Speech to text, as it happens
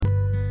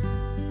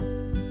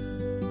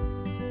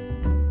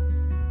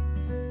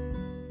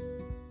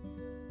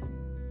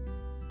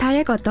Та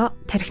яг одоо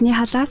тархины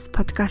халаас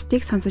подкастыг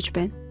сонсож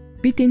байна.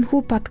 Бид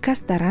энэхүү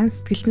подкастаараа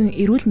сэтгэл зүйн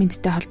эрүүл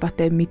мэндтэй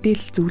холбоотой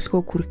мэдээлэл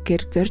зөвлөгөө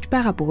хүргэхээр зорж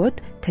байгаа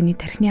бөгөөд таны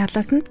тархины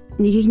халаас нь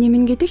нэгийг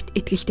нэмнэ гэдэгт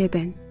итгэлтэй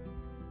байна.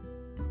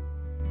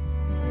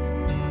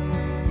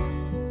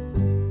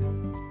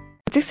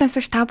 Үзэг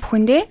сонсогч та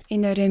бүхэндээ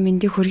энэ өрөө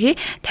мэндийг хүргэе.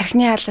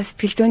 Тархины халаас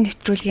сэтгэл зүйн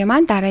нэвтрүүлгийн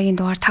маань дараагийн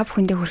дугаар та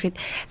бүхэндээ хүрэхэд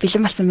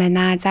бэлэн болсон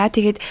байна. За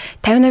тэгээд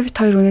 50 бит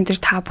 2 өнөөдөр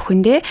та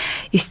бүхэндээ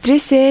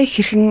стрессээ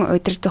хэрхэн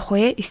удирдах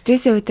вэ?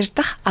 Стрессээ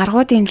удирдах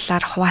аргуудын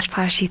талаар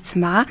хуваалцахаар шийдсэн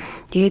байгаа.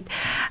 Тэгээд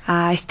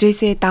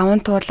стрессээ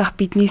даван туулах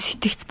бидний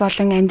сэтгц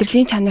болон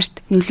амьдралын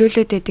чанарт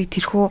нөлөөлөд байдаг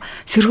тэрхүү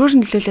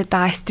сөргөөр нөлөөлөд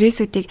байгаа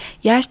стрессүүдийг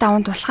яаж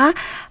даван туулахаа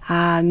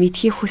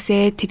мэдхийг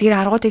хүсээ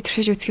тэдгээр аргуудыг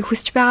туршиж үзхийг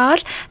хүсэж байгаа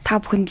бол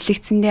та бүхэнд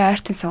лекцэндээ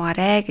ойртон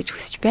суугаарай гэж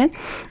хүсэж байна.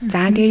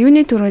 За тэгээ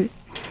юуны түрүү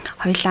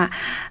хоёлаа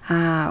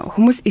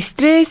хүмүүс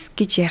стресс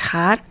гэж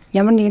ярихаар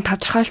ямар нэгэн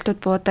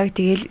тодорхойлолтууд буудаг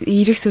тэгэл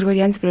эерэг сөргөөр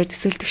янз бүрээр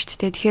төсөөлдөг шүү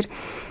дээ. Тэгэхээр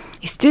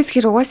стресс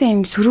хэр угаасаа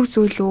юм сөрөг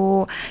зүйл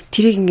үү?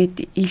 Тэрийг ингээд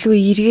илүү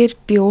эргээр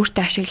би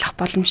өөртөө ашиглах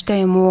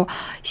боломжтой юм уу?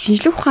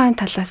 Шинжлэх ухааны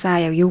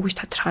талаасаа яг юу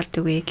гэж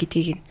тодорхойлдог вэ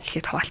гэдгийг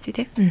эхлээд хаваалцъя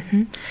тий.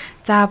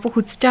 За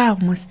бүх үзэж байгаа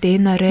хүмүүстээ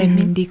энэ орой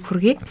мэндийг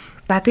хүргэе.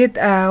 За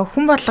тэгээд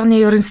хүн болгоны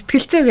ерөн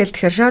сэтгэлзээ гээл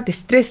тэгэхээр шууд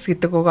стресс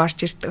гэдэг үг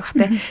орж ирдэг бах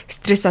тий.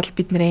 Стресс бол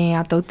бидний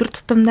одоо өдөр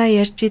тутамдаа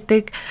ярьж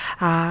идэг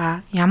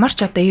ямар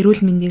ч одоо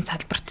эрүүл мэндийн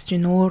салбарт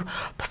ч өөр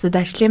бусад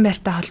ажлын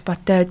байртай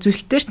холбоотой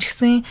зүйлсээр ч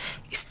гэсэн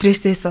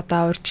стрессээс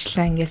одоо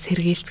урьдчилан ингээд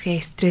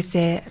сэргийлцгээ,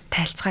 стрессээ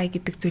тайлцгаая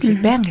гэдэг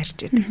зүйлийг байнга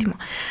ярьж байдаг тийм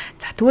үү.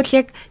 За тэгвэл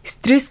яг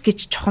стресс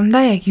гэж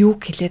чухамдаа яг юу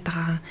хэлээд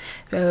байгаа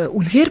юм?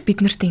 Үнэхээр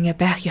биднэрт ингээ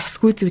байх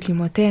ёсгүй зүйл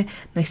юм уу те?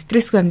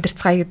 Стрессгүй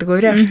амьдрцгаая гэдэг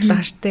өөрөө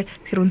авчлаа ш те.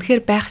 Тэгэхээр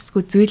үнэхээр байх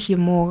ёсгүй зүйл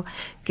юм уу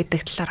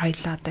гэдэг талаар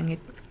хоёлаа одоо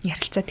ингээ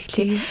ярилцаад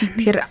эхлэе.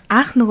 Тэгэхээр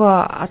анх нөгөө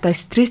одоо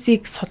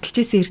стрессийг судалж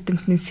исэн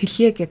эрдэмтний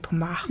Сэлье гэдэг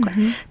хүн байгаа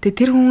байхгүй. Тэгээ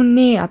тэр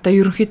хүний одоо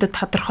ерөнхийдөө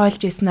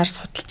тодорхойлж ирснээр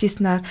судалж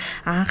ирснээр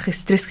анх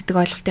стресс гэдэг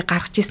ойлголтыг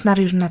гаргаж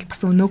ирснээр ер нь бол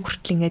бас өнөө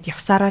хүртэл ингээд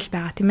явсараа л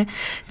байгаа тийм ээ.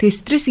 Тэгээ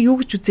стрессийг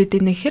юу гэж үзээд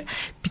байна гэхээр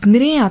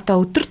бидний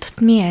одоо өдөр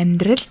тутмын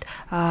амьдралд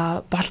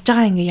болж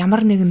байгаа ингээд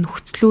ямар нэгэн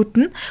нөхцлүүд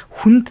нь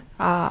хүнд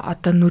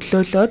одоо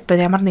нөлөөлөөд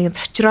ямар нэгэн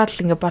цочрол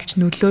ингээ болж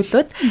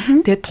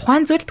нөлөөлөөд тэгээ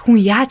тухайн зүйлд хүн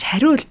яаж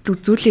хариулт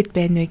үзүүлээд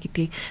байна вэ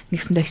гэдгийг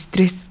нэгсэндээ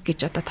стресс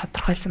гэж одоо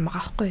тодорхойлсон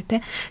байгаа байхгүй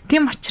тий.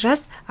 Тийм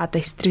учраас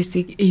одоо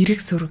стрессийг эерэг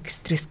сөрөг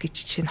стресс гэж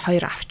жишээ нь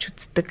хоёр авч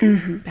үздэг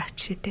байх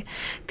жишээ тий.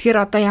 Тэгэхээр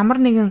одоо ямар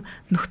нэгэн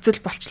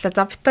нөхцөл болчлаа.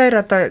 За бит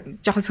хоёр одоо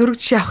жоохон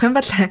сөрөг жишээ авах юм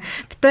бол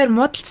бит хоёр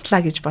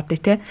муудалцлаа гэж бодъё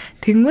тий.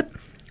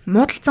 Тэгэнгүүт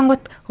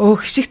муудалцсангууд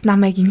хишигт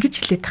намайг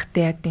ингэж хэлээд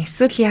тахтай яадیں۔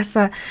 Эсвэл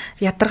яасаа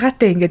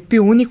ядаргаатай ингээд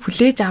би үүнийг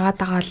хүлээж аваад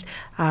байгаа л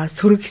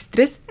сөрөг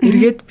стресс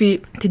эргээд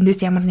би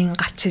тэндээс ямар нэгэн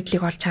гарч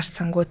шийдлийг олж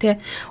харсангүй тий.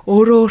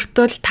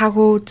 Өөртөө л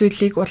таагүй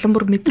зүйлийг улам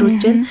бүр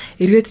мэдрүүлж байна.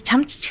 Эргээд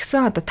чамч ч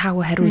гэсэн одоо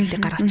таагүй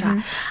хариултыг гаргаж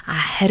байгаа.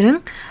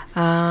 Харин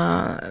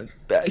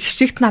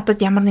хишигт надад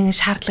ямар нэгэн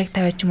шаардлагыг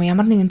тавиач юм уу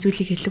ямар нэгэн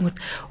зүйлийг хэлэнгүүт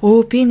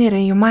би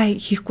нэрээ юмаа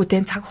хийхгүй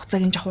тэн цаг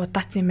хугацааг нь жоох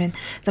удаацсан юм байна.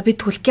 За би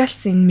тэгвэл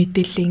гялс энэ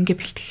мэдээлэлээ ингээ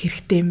бэлтгэх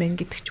хэрэгтэй юм байна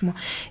гэдэг ч юм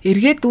уу.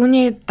 Эргээд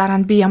үүний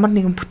дараа нь би ямар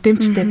нэгэн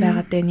бүтээмжтэй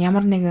байгаад байна.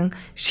 Ямар нэгэн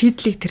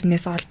шийдлийг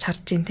тэрнээс олж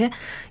харж байна те.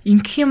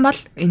 Ингэх юм бол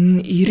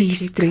энэ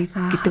эерэг стресс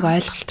гэдэг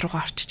ойлголт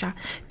руугаа орчиж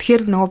байгаа.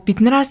 Тэгэхээр нөгөө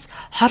биднээс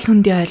хол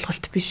хөндийн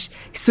ойлголт биш.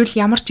 Эсвэл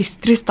ямар ч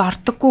стресст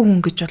ордоггүй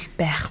хүн гэж бол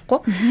байхгүй.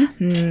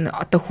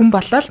 Одоо хүн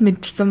болол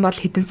мэдлсэн бол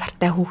хэдэн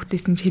сартай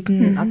хүүхдээсэн ч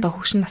хэдэн одоо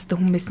хөгшин настай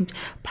хүн байсан ч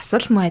бас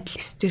л муу адил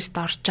стресст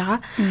орж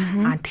байгаа.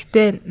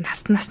 Тэгтээ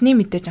насны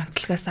мэдээж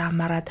онцлогоос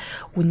хамаарат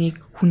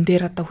үнийг хүн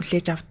дээр одоо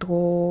хүлээж авдаг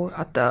уу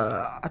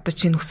одоо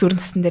чинь өсвөр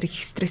насн дээр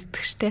их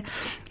стресстэй штэ.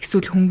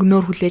 Эсвэл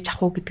хөнгөнөөр хүлээж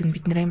авах уу гэдэг нь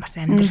бидний бас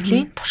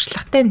амьдралын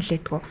туршлагатай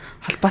нэлээдгүй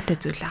холбоотой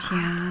зүйл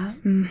аа.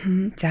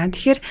 За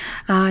тэгэхээр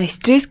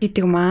стресс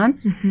гэдэг маань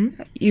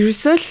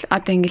ерөөсөө л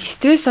одоо ингээл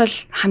стресс бол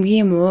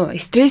хамгийн муу.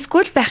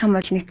 Стрессгүй л байх юм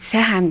бол нэг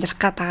сайхан амьдрах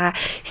гээд байгаа.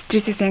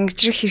 Стрессээс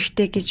ангижрах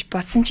хэрэгтэй гэж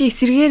бодсон чи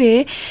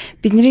эсэргээрээ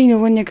бидний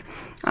нөгөө нэг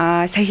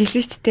сая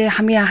хэлсэн шүү дээ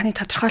хамгийн анхны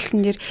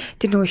тодорхойлолтын дээр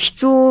тэр нөгөө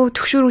хэцүү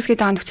төгшөр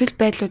үүсгээд байгаа нөхцөл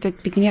байдлуудад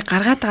бидний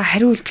гаргаад байгаа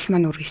хариу үйлдэл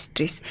маань өөрөө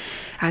стресс.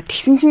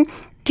 Тэгсэн чинь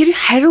тэр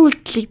хариу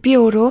үйлдэлийг би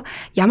өөрөө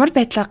ямар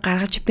байдлаар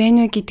гаргаж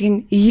байна вэ гэдг нь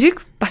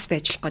эерэг бас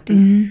байж болох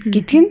гэдэг.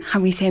 Гэдг нь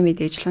хамгийн сайн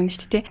мэдээж л байна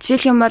шүү дээ.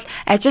 Жишээлх юм бол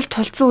ажил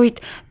тулцсан үед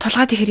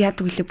тулгаад ихэр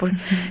яадаг үлээ бүр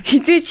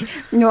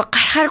хизээч нөгөө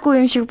гарахааргүй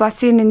юм шиг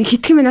болсон нэг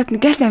хэдхэн минут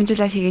газ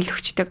амжуулаад хийгээл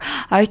өгчдөг.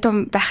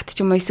 Оюутан байхад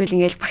ч юм уу эсвэл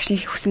ингээл багшийн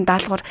хүсэн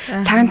даалгавар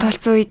цагаан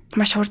тулцсан үед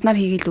маш хурднаар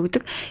хийгээл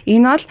өгдөг.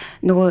 Энэ бол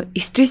нөгөө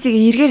стрессийг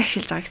эргээр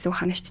ашиглаж байгаа гэсэн үг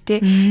хана шүү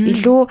дээ.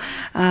 Илүү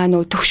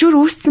нөгөө төгшөр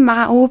үүссэн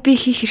байгаа би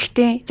хийх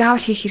хэрэгтэй,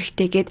 заавал хийх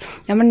хэрэгтэй гэд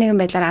ямар нэгэн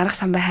байдлаар арга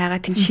самбай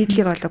хайгаа тэнд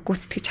шийдлийг олоо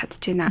гүйцэтгэж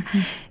чадчихна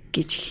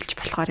гэж хэлж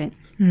болохоор байна.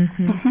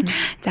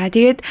 За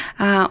тэгээд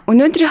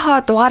өнөөдрийнхөө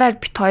дугаараар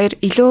бит хоёр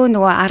илүү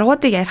нөгөө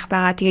аргуудыг ярих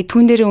байгаа. Тэгээд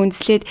түүн дээрээ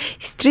үндэслээд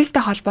стресстэй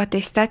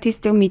холбоотой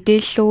статистик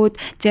мэдээллүүд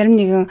зарим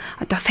нэгэн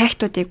одоо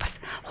фактуудыг бас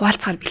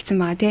хуваалцахаар бэлдсэн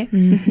байгаа тий.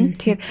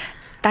 Тэгэхээр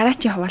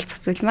дараачийн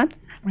хуваалцах зүйл маань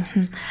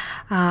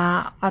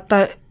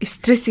Одоо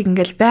стрессийг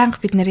ингээл байнга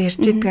бид нэр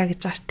ярьж байгаа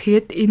гэж байна.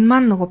 Тэгээд энэ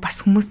маань нөгөө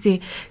бас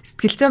хүмүүсийн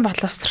сэтгэл зүйн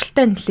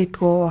боловсролтой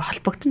нэлээдгөө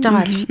холбогдож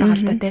байгаа ойлголттой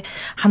гал та тий.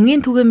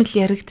 Хамгийн түгээмэл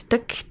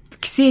яригддаг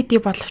гэсэн хэдий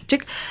боловч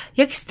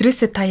яг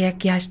стрессээ та яг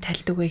яаж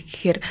тайлдаг вэ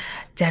гэхээр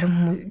зарим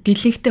хүмүүс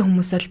дийлэнхтэй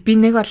хүмүүс бол би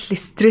нэг бол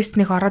стресс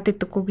нэг ороод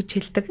идэггүй гэж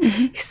хэлдэг.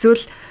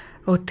 Эсвэл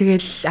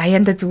тэгэл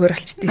аяанда зүгээр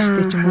болчихдээ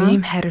штэ ч юм уу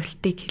ийм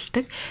хариултыг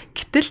хэлдэг.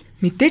 Гэтэл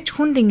мэдээч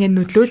хүнд ингэ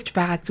нөлөөлж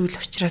байгаа зүйл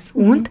учраас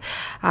үүнд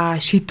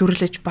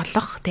шийдвэрлэж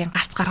болох тийм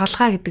гарц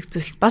гаргалгаа гэдэг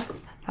зүйлс бас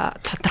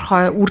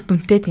тодорхой үр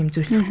дүнтэй тийм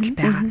зүйлс хүртэл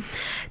байгаа.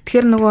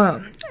 Тэгэхээр нөгөө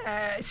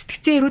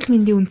сэтгцэн эрүүл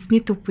мэндийн үндэсний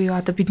төв буюу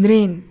одоо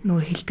бидний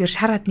нөгөө хэлдгээр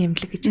шар хадны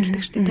эмнэлэг гэж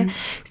хэлдэг шүү дээ.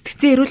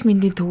 Сэтгцэн эрүүл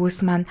мэндийн төвөөс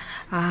маань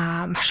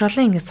маш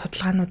олон ингэ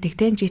судалгаануудыг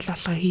тийм жил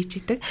болгоо хийж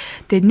идэг.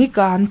 Тэгээ нэг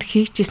онд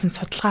хийжсэн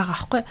судалгаа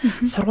аахгүй.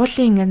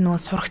 Сургуулийн ингэ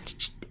нөгөө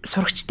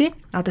сурагчдын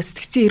одоо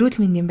сэтгцэн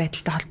эрүүл мэндийн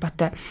байдалтай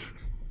холбоотой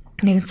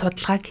нэгэн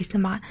судалгааг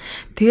хийсэн байгаа.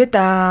 Тэгээд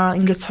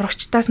ингээд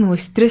сурагчдаас нөгөө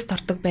стресст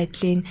ордог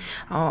байдлын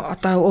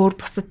одоо өөр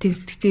бусад тийм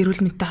сэтгцэн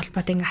эрүүл мэндтэй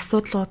холбоотой ингээд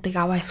асуудлуудыг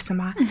аваа явсан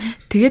байгаа.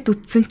 Тэгээд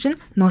үтсэн чинь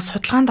нөгөө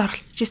судалгаанд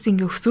оролцож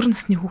исэн ингээд өсвөр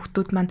насны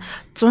хүүхдүүд маань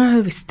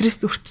 100%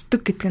 стресст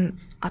өртдөг гэдэг нь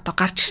одоо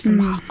гарч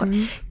ирсэн байгаа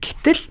байхгүй.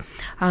 Гэтэл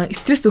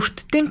стресс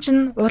өртдөм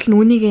чинь уул нь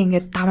үүнийг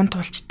ингээд даван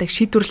туулцдаг,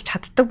 шийдвэрлэж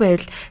чаддаг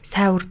байвал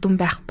сайн үр дүн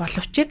байх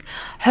боловч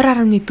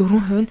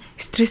 20.4% нь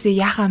стрессээ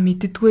яахаа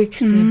мэддэггүй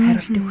гэсэн юм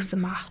хариултыг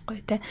өгсөн байгаа байхгүй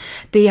тий.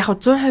 Тэгээ яг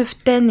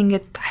 100%-тай нь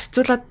ингээд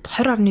харьцуулаад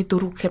 20.4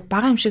 гэхээр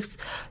бага юм шиг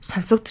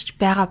сонсогдож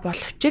байгаа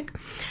боловч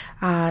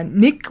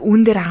нэг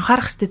үүн дээр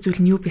анхаарах хэрэгтэй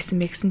зүйл нь юу байсан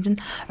бэ гэсэн чинь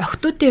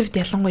охтуудын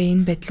хувьд ялангуяа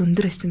энэ байдал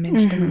өндөр байсан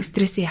байна л да. Нэг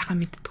стрессээ яхаа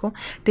мэддэггүй.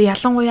 Тэгээ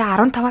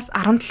ялангуяа 15-аас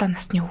 17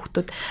 насны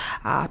хүүхдүүд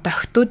одоо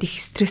охтууд их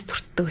стресс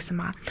төртдөг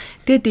байсан байгаа.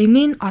 Тэгэд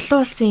энийг олон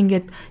улсын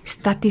ингээд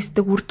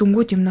статистик үр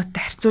дүнгууд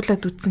юмнуудтай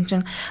харьцуулаад үзсэн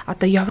чинь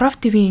одоо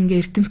Европ ТV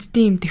ингээд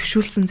эрдэмтдийн юм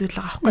дэвшүүлсэн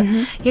зүйл байгаа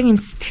байхгүй. Яг юм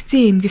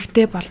сэтгцэн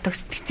эмгэгтэй болдог,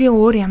 сэтгцэн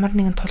өөр ямар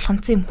нэгэн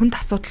тулгамдсан юм хүнд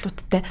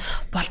асуудлуудтай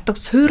болдог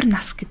суур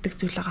нас гэдэг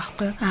зүйл байгаа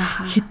байхгүй.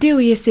 Хэдийн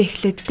үеэсээ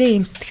эхлээд те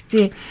юм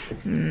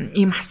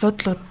ийм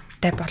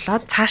асуудлуудтай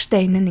болоод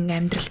цаашдаа энэ нь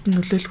ингээм амьдралд нь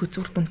нөлөөлөх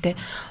үр дүнтэй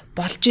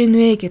болж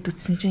ийнвэ гэд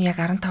үтсэн чинь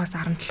яг 15-аас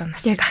 17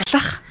 нас яг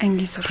ахлах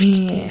ангийн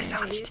сурагчтай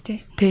байсан шүү дээ.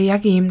 Тэгээ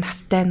яг ийм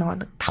настай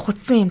нөгөө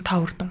давхудсан ийм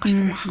тоо үр дүн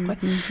гарсан байгаа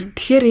байхгүй.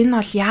 Тэгэхээр энэ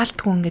бол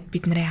яалтгүй ингээд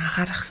бид нарын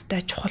анхаарах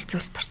хэрэгтэй чухал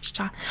зүйл болчихж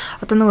байгаа.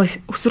 Одоо нөгөө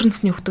өсвөр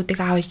насны хүүхдүүдийг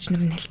аав ээж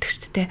нар нь хэлдэг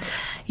шүү дээ.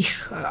 Их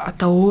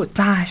одоо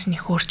зан хаашны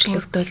их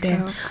өөрчлөлтүүд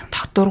байна.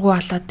 Тогтургүй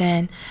болоод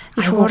байна.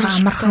 Айгуур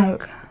амархан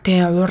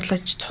тэгээ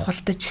уурлаж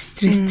цухалдаж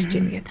стресстэй ч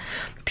юм гээд.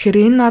 Тэгэхээр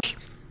энэ бол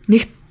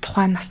нэг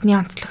тухайн насны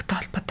онцлогтой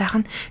холбоотой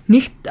хань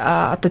нэг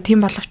одоо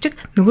тийм боловч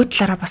нөгөө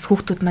талаараа бас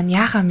хүүхдүүд маань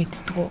яахаа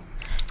мэддэггүй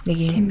нэг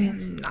юм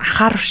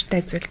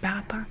анхааруулжтай зүйл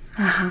байгаад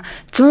байгаа.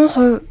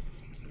 100%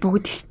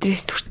 бүгд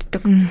стресс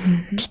төртдөг.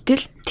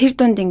 Гэтэл тэр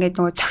дунд ингээд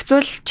нөгөө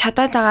зохицуул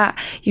чадаад байгаа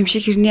юм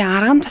шиг хэрний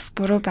арга нь бас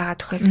буруу байгаа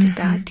тохиолдол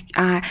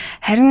байгаа.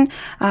 Харин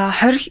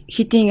 20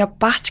 хэдийн ингээд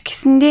багч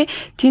гэсэндээ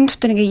тийм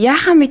дотор ингээд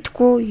яахаа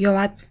мэдгүй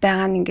яваад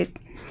байгаа нь ингээд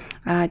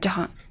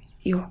жоохон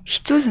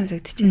хэцүү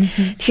сонсогдож байна.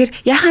 Тэгэхээр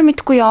яхаа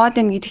мэдгүй яваад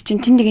байна гэдэг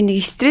чинь тэнд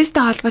нэг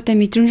стресстэй холбоотой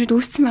мэдрэмжүүд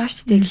үүссэн байгаа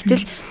шүү дээ.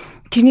 Гэтэл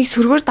тэрнийг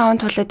сөргөөр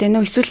даван туулаад байна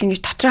уу? Эсвэл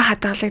ингэж дотроо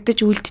хадгалагдаж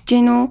үлдэж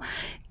гин үү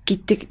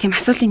гэдэг тийм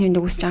асуултын тэмдэг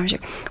үүсэж байгаа юм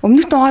шиг.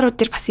 Өмнөх дугаарууд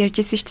дээр бас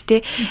ярьжсэн шүү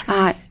дээ.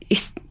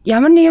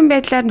 Ямар нэгэн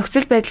байдлаар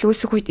нөхцөл байдал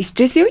үүсэх үед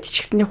стрессийн үед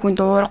ч гэсэн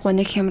хүнд уурга,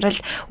 нэг хямрал,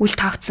 үл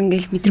таавцсан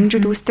гэл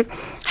мэдрэмжүүд үүсдэг.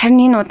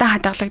 Харин энэ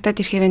удаан хадгалагдаад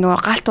ирэхээр нөгөө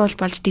галт уул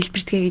болж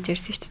дэлбэрцгээ гэж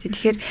ярьсан шүү дээ.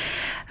 Тэгэхээр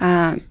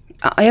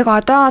яг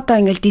одоо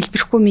ингээл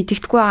дэлбэрэхгүй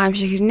мэдэгдэхгүй байгаа юм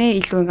шиг хэрнээ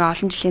илүү ингээ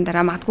олон жилийн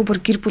дараа магадгүй бүр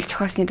гэр бүл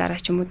зохиосны дараа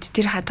ч юм уу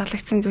тэр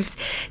хадгалагдсан зүйлс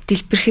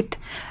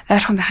дэлбэрэхэд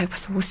ойрхон байхыг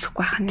бас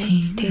үүсэхгүй байх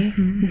нь тий.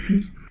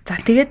 За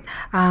тэгээд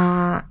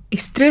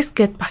стресс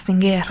гэд бас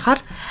ингээ ярахаар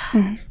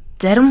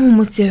зарим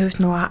хүмүүсийн хувьд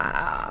нөгөө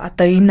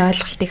одоо энэ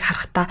ойлголтыг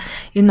харахтаа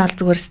энэ бол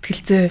зүгээр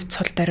сэтгэл зүйн хувьд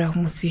цул дорой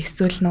хүмүүсийн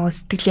эсвэл нөгөө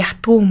сэтгэл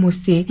ятгүй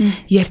хүмүүсийн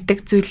ярьдаг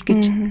зүйл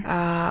гэж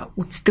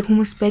үздэг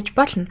хүмүүс байж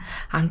болно.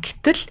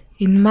 Гэтэл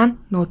энэ маань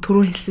нөгөө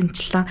түрүү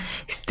хэлсэнчлэн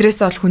стресс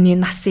бол хүний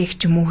насыг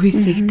ч юм уу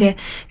хүйсийг те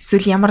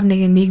эсвэл ямар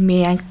нэгэн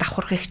нийгмийн анги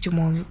давхархыг ч юм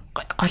уу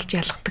голж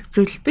ялгадаг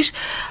зүйл биш.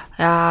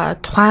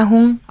 Тухайн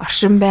хүн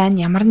оршин байна,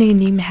 ямар нэгэн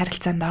нийгмийн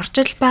харилцаанд орж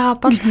байгаа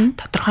бол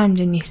тодорхой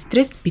хэмжээний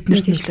стресс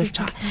биднэрт нөлөөлж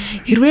байгаа.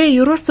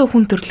 Хэрвээ ерөөсөө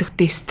хүн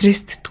төрлөختөө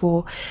стрессддгүү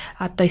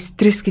одоо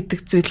стресс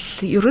гэдэг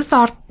зүйл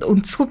ерөөсөө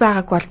өнцгөө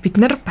байгаагүй бол бид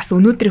нар бас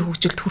өнөөдрийн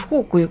хөгжилд хүрэх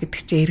үгүй юу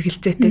гэдэг чинь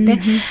эргэлзээтэй те.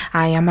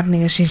 Ямар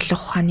нэгэн шинжлэх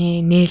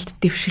ухааны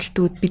нээлт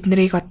дэвшилтүүд бид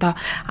нарыг одоо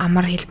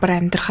амар хэлбэр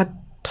амьдрахад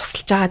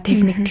тусалж байгаа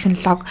техник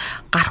технологи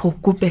гарах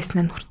үгүй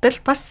байсан нь хүртэл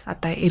бас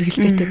одоо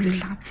эргэлзээтэй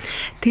зүйл байна.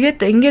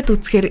 Тэгээд ингээд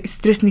үзэхээр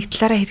стресс нэг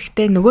талаараа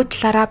хэрэгтэй, нөгөө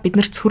талаараа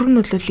бид нар цөрөг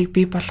нөлөөллийг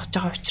бий болгож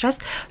байгаа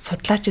учраас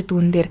судлаачид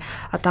үүн дээр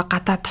одоо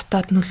гадаа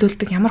дотоод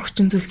нөлөөлдөг ямар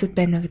хүчин зүйлсүүд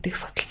байна вэ гэдгийг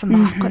судалсан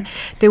байгаа байхгүй.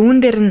 Тэгээ үүн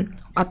дээр нь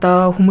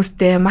одоо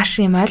хүмүүстээ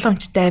маш юм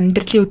ойлгомжтой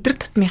амьдралын өдөр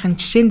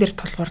тутмынхын жишээн дээр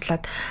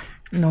тулгуурлаад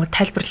нөгөө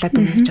тайлбарлаад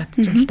өгье гэж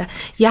бодож байна л да.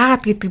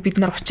 Яагаад гэдэг бид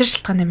нар учир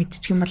шалтгаанаа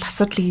мэдчих юм бол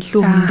асуудлыг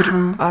илүү өндөр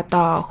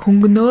одоо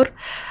хөнгөнөөр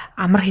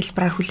амар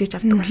хэлбэрээр хүлээж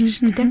авдаг болно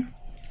шүү дээ.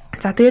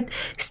 За тэгээд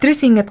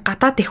стресс ингээд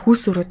гадаад их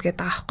хүйс өрөөд гэдэг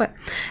байгаа байхгүй.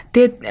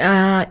 Тэгээд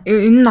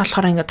энэ нь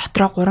болохоор ингээд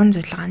дотроо 3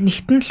 зүйл байгаа.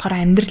 Нэгт нь болохоор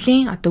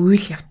амьдралын одоо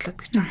үйл явдлууд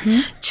гэж байгаа.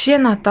 Жишээ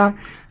нь одоо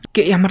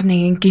ямар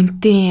нэгэн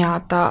гинтийн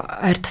одоо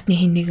ойр дотны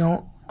хин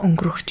нэгэн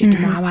өнгөрөх ч юм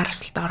уу аваар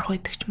асалт орох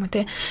байдаг ч юм уу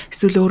те.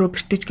 Эсвэл өөрөө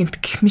бэртэж гинт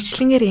гэх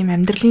мэтлэнгээр ийм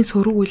амьдралын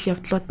сөрөг үйл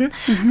явдлууд нь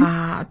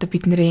одоо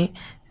бидний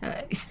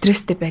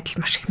стресстэй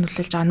байдал маш их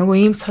нөлөөлж байгаа. Нөгөө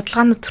ийм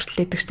судалгаанууд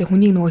төрөлтэй штэ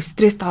хүнийг нөгөө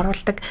стресст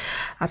оруулдаг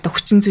одоо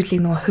хүчин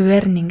зүйлийг нөгөө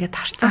хуваар нь ингээд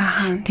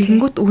харцсан.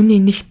 Тэгэнгүүт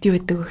үүний нэгт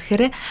юу байдаг вэ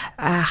гэхээр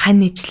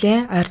хань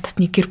ижлээ ойр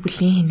дотны гэр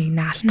бүлийн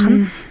хинэгнээ алдах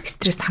нь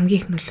стресс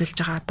хамгийн их нөлөөлж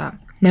байгаа одоо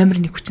номер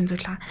 1 хүчин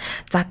зүйл байгаа.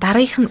 За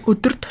дараагийнх нь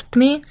өдөр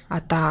тутмын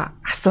одоо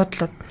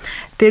асуудлууд.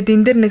 Тэгээд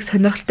энэ дэр нэг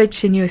сонирхолтой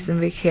жишээ нь юу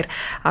байсан бэ гэхээр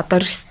одоо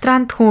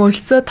ресторанд хүн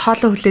өлсөө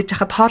тоолоо хүлээж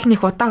хахад хоолны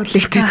их удаа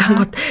хүлээгдээд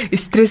ангууд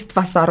стресст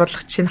бас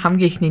оруулах жишээ нь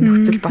хамгийн ихний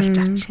нөхцөл болж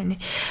байгаа жишээ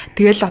нь.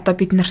 Тэгэл одоо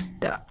бид нарт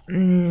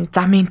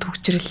замын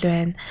төвчрэл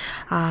байна.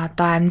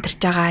 Одоо амьдарч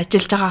байгаа,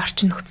 ажиллаж байгаа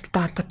орчин нөхцөлтэй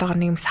холбоотойгоор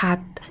нэг юм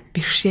саад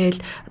бэрхшээл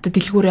одоо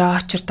дэлгүүрээ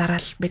очир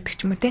дараал байдаг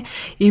ч юм уу те.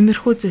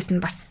 Иймэрхүү зүйлс нь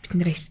бас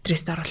бидний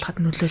стресст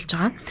оруулахад нөлөөлж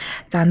байгаа.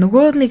 За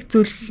нөгөө нэг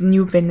зүйл нь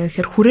юу бэ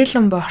нөхөр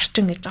хүрээлэн бо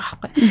орчин гэж байгаа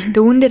байхгүй.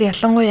 Тэгээ үүн дээр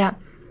ялангуяа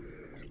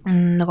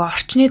нөгөө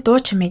орчны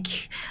дуу чимээг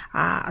их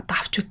одоо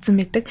авч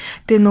үзсэн байдаг.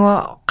 Тэгээ нөгөө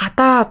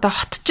гадаа одоо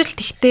хотчлт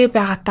ихтэй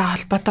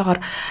байгаатай холбоотойгоор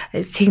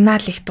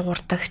сигнал их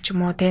дуурдаг ч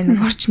юм уу те. Нэг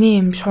орчны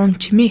юм шуун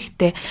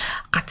чимээгтэй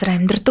газар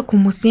амьдардаг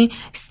хүмүүсийн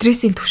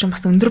стрессийн түвшин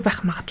бас өндөр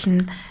байх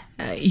магадлал нь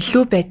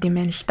илүү байд юм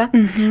байна л да.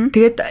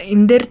 Тэгээд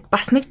энэ дээр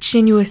бас нэг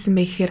жишээ нь юу байсан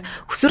бэ гэхээр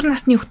өсвөр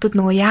насны хүмүүс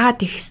нөгөө яагаад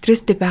их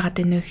стресстэй байгаад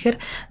байна вэ гэхээр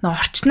нөгөө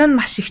орчин нь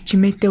маш их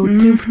чимээтэй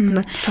өдрийн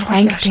бүтэн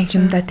анги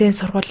тэнцэмдээ тийм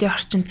сургуулийн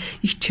орчинд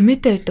их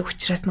чимээтэй байдаг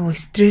учраас нөгөө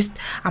стресст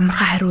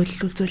амархан хариу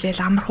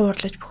үйлдвэрлээл амархан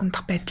уурлаж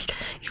бухимдах байдал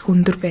их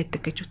өндөр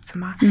байдаг гэж үзсэн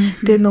баа.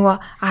 Тэгээд нөгөө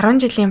 10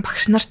 жилийн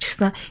багш нар ч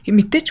гэсэн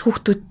мэдээч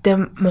хүүхдүүдтэй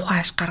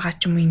муухай аш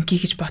гаргаад ч юм уу ингээ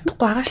гэж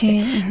бодохгүй байгаа шүү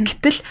дээ.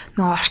 Гэтэл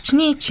нөгөө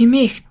орчны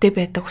чимээ ихтэй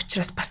байдаг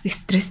учраас бас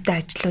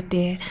стресстэй ажлууд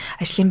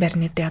ажлын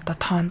байрнуудын одоо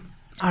тоон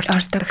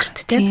ордог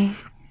шүү дээ.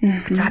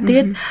 За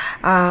тэгээд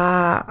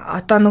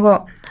одоо нөгөө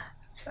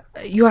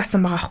юу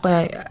асан байгаа байхгүй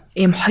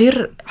ийм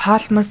хоёр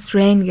Холмс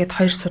Рейн гэдэг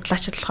хоёр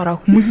судлаачид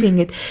болохоор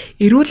хүмүүсийн ингээд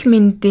эрүүл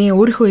мэндийн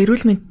өөрийнхөө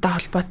эрүүл мэндтэй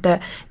холбоотой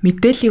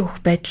мэдээлэл өгөх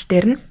байдал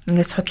дээр нь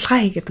ингээд судалгаа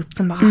хийгээд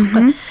үзсэн байгаа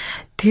байхгүй.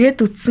 Тэгээд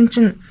үзсэн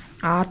чинь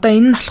одоо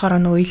энэ нь болохоор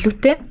нөгөө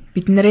илүүтэй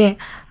бидний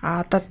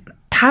одоо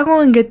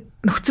таагүй ингээд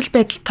нөхцөл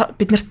байдал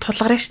биднэрт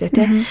тулгарна шүү дээ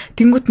тий.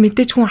 Тэнгүүт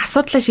мэдээж хүн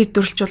асуудлаа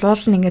шийдвэрлэж бол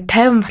уул нь ингээд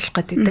тайван болох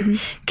гэдэг.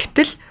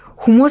 Гэтэл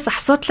хүмүүс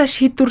асуудлаа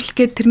шийдвэрлэх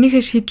гээд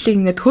тэрнийхээ шийдлийг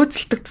ингээд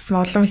хөөцөлдөг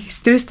тусам улам их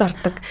стресст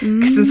ордог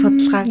гэсэн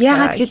судалгаа.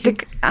 Яагаад гэдэг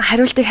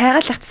хариултыг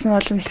хайгаалах тусам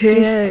улам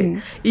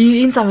стресст.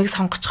 Энэ замыг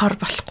сонгочхоор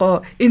болохгүй,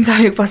 энэ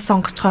замыг бас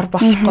сонгочхоор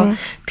болохгүй.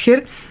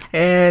 Тэгэхээр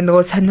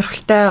нөгөө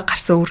сонирхолтой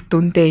гарсан үр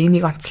дүндээ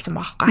энийг онцлсан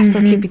байгаа байхгүй.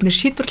 Асуудлыг бид нэр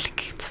шийдвэрлэх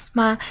гэх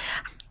тусмаа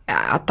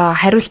одоо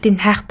хариултыг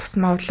хайх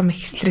тусмаа улам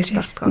их стресс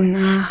болдог.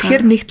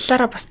 Тэгэхээр нэг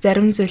талаараа бас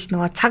зарим зүйл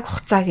нөгөө цаг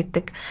хугацаа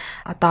гэдэг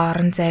одоо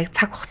орон зайг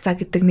цаг хугацаа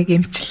гэдэг нэг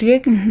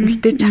эмчилгээг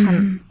үлдээж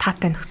ахын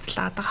таатай нөхцөл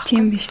байгаа.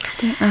 Тийм биш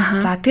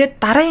үү? За тэгээд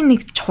дараагийн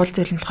нэг чухал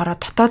зүйл нь болохоор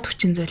дотоод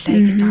хүчин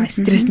зүйлээ гэж байгаа.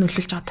 Стресс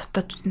нөлөөлж байгаа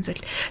дотоод хүчин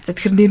зүйл. За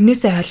тэгэхээр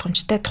нэрнээсээ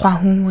ойлгомжтой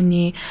тухайн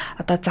хүний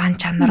одоо зан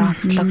чанар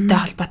онцлогтой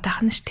холбоотой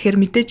байна ш. Тэгэхээр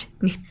мэдээж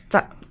нэг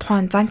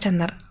тухайн зан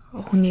чанар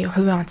хүний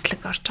хувийн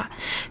онцлог орж байгаа.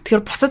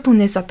 Тэгэхээр бусад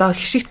хүнээс одоо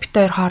хишигт бит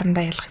хоёр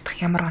хоорондоо ялгагдах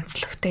ямар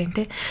онцлогтой юм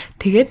те.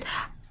 Тэгээд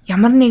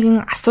ямар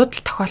нэгэн асуудал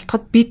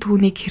тохиолдоход би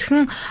түүнийг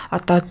хэрхэн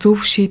одоо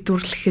зөв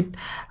шийдвэрлэхэд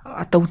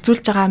одоо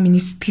үзүүлж байгаа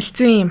миний сэтгэл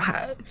зүйн юм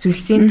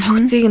зүйлсийн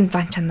цогцыг нь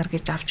зан чанар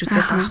гэж авч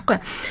үзээд байгаа байхгүй.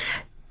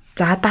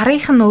 За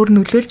дараагийнх нь өөр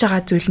нөлөөлж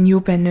байгаа зүйл нь юу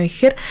байна вэ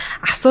гэхээр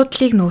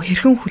асуудлыг нөгөө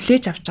хэрхэн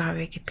хүлээж авч байгаа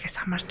вэ гэдгээс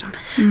хамаарж байгаа.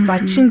 За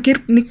жишээ нь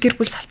нэг гэр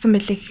бүл салцсан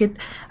байлээ гэхэд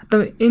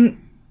одоо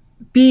энэ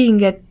би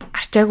ингээд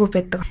арчаагүй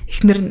байдаг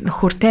эхнэр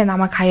нөхөр те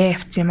намайг хаяа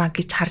явцсан юм а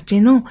гэж харж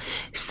гин үү?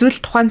 Эсвэл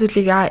тухайн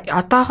зүйлийг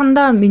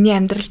одоохондоо миний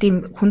амьдралд ийм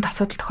хүнд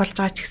асуудал тохиолж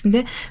байгаа ч гэсэн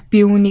те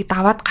би үүнийг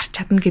даваад гарч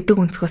чадна гэдэг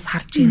өнцгөөс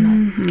харж гин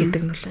үү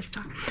гэдэг нөлөөлж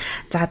байгаа.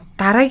 За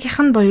дараагийнх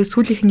нь боيو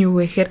сүүлийнх нь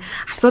юу вэ гэхээр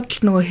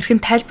асуудалд нөгөө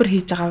хэрхэн тайлбар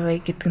хийж байгаа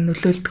вэ гэдэг нь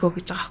нөлөөлдгөө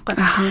гэж байгаа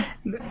байхгүй.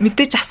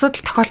 Мэдээж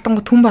асуудал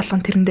тохиолдонгод хүн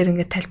болгон тэрэн дээр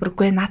ингээд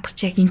тайлбаргүй наадах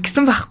чи яг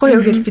ингэсэн байхгүй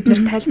юу гэж бид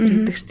нэр тайлбар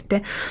хийдэг шүү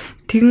дээ.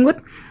 Тэгэнгүүт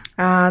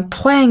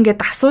тухайн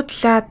ингээд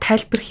асуудлаа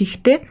тайлбар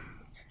хийхдээ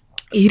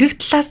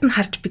эрэг талаас нь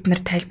харж бид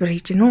нар тайлбар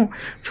хийж гинүү,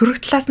 сөрөг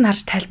талаас нь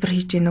харж тайлбар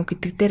хийж гинүү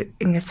гэдэг дээр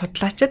ингээд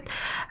судлаачид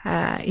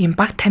ийм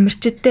баг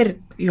тамирчид дээр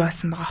юу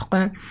асан байгаа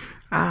байхгүй юу?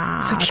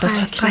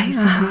 Судалгаа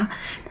хийсэн.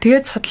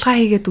 Тэгээд судалгаа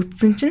хийгээд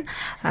үзсэн чинь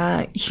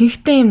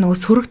ихэнхдээ юм нөгөө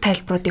сөрөг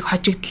тайлбаруудыг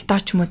хожигдолтой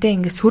ч юм уу те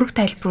ингээд сөрөг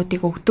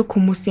тайлбаруудыг өгдөг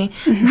хүмүүсийн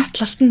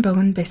наслалт нь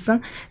богино байсан.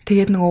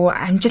 Тэгээд нөгөө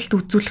амжилт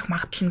үзүүлэх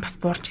магадлал нь бас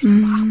буурж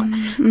исэн байгаа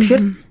байхгүй.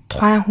 Тэгэхээр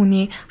тухайн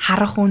хүний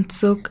харах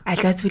өнцөг,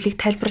 аливаа зүйлийг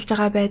тайлбарлаж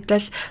байгаа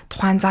байдал,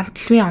 тухайн зан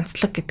төлөвийн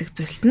онцлог гэдэг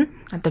зүйлс нь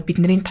одоо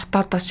бидний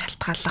дотоодоос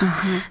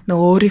шалтгааллах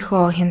нөгөө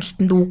өөрийнхөө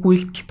хяналтанд үг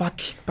үйлдэл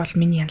бодол бол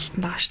миний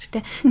хяналтанд байгаа шүү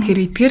дээ.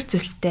 Тэгэхээр эдгээр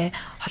зүйлстэй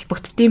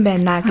холбогддсон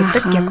байна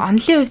гэдэг яг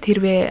онлын хувьд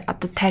хэрвээ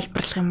одоо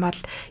тайлбарлах юм бол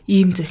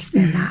ийм зүйлс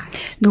байна.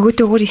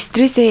 Нөгөөдөөгөр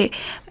стрессээ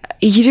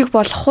эерэг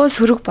болох уу,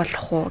 сөрөг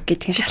болох уу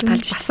гэдгийг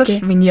шалтгаалж байна.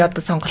 Бас миний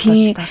одоо сонголт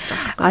болж таарч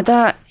байгаа.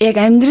 Одоо яг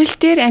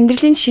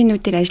амьдралын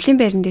жишээнүүдээр ажлын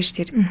байран дээр ч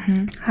тэр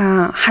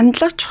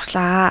хандлага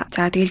чухлаа.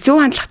 За тэгэл зөв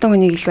хандлагатай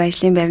хүнийг илүү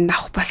ажлын байранд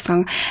авах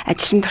болсон,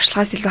 ажлын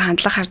туршлагаас илүү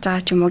хандлага харж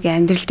байгаа ч юм уу гэ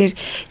амьдрал дээр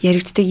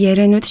яригддаг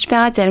ярианууд ч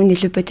байгаа, зарим нь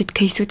илүү бодит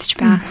кейсүүд ч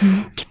байгаа.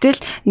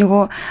 Гэтэл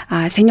нөгөө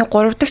саяны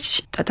 3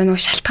 дахь одоо нөгөө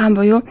шалтгаан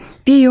буюу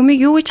би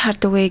юмыг юу гэж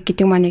хардаг вэ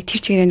гэдэг маань яг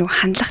тэр чигээрээ нөгөө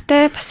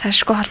хандлагатай бас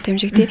ашиггүй холт юм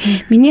шиг тий.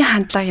 Миний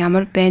хандлага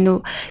ямар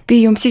байна уу?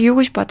 Би юмсыг юу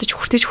гэж бодож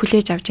хүртэж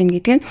хүлээж авч яах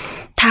гэдэг нь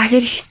та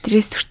хэр их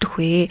стресс төртөх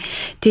вэ?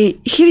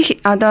 Тэгээ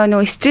хэр одоо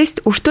нөгөө стресс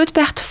өртөөд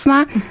байх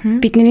тусмаа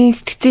бидний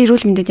сэтгцэн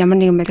эрүүл мэндэд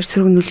ямар нэгэн байдлаар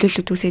сөрөг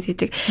нөлөөлөлт үүсээд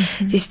идэг.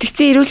 Тэгээ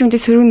сэтгцэн эрүүл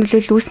мэндэд сөрөг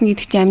нөлөөлөл үүснэ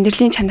гэдэг чинь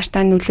амьдралын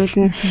чанартаа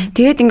нөлөөлнө.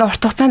 Тэгээд ингээ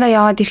урт хугацаанд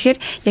яваад ирэхээр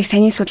яг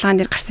саяны судалгаан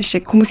дээр гарсан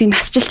шиг хүмүүсийн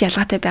насжилт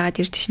ялгаатай байгаад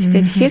ирж шүү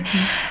дээ. Тэгэхээр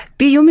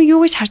би юмыг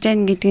юу гэж харж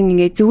байгаа гэдэг нь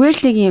ингээ зүгээр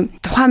л нэг юм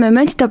тухайн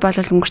моменттой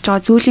болол өнгөрч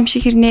байгаа зүйл юм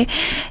шиг хэрнээ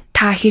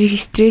та хэрэг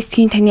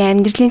стрессийн таны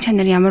амьдралын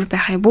чанар ямар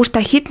байх вэ? Бүр та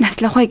хэд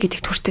наслах вэ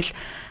гэдэгт хүртэл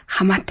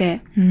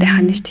хамаатай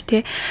байх нь шүү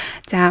дээ.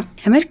 За,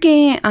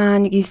 Америкийн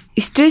нэг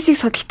стрессийг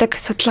судалдаг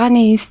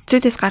судалгааны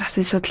институтээс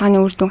гаргасан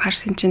судалгааны үр дүн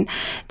харсан чинь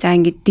за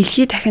ингээд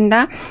дэлхийд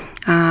дахинда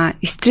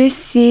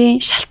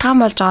стрессийн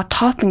шалтгаан болж байгаа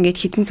топ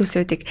ингээд хэдэн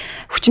зүйлсүүдийг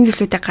хүчин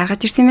зүйлсүүдийг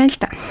гаргаж ирсэн байна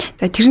л да.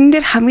 За, тэрэн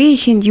дээр хамгийн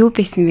ихэнд юу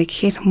байсан бэ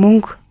гэхээр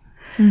мөнгө.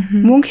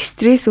 Мөнгө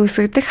стресс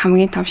үүсгэдэг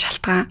хамгийн том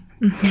шалтгаан.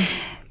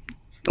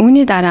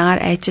 Үүний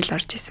дараагаар ажил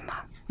орж исэн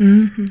байна.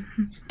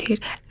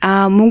 Тэгэхээр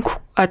мөнгө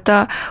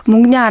одоо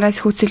мөнгөний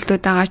араас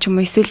хөөцөлдөөд байгаа ч юм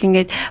уу эсвэл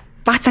ингээд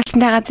баг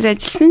цалтантай газар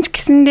ажилласан ч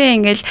гэсэндээ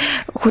ингээд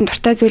хүн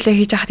дуртай зүйлээ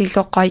хийж яхад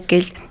илүү гоё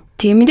гэл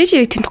тийм мэдээж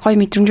хэрэг тэнд гоё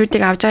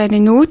мэдрэмжүүдийг авч байгаа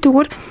юм.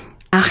 Нөгөөдөгөр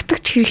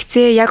анхдагч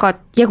хэрэгцээ яг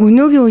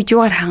өнөөгийн үед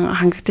юугаар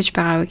хангагдаж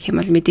байгаа вэ гэх юм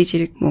бол мэдээж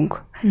хэрэг мөнгө.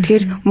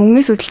 Тэгэхээр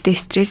мөнгнөөс үүдэлтэй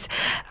стресс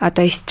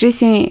одоо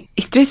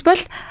стресс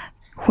бол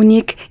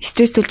хүнийг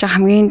стресстүүлж байгаа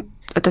хамгийн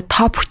одоо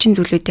топ хүчин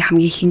зүйлүүдийн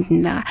хамгийн ихэнд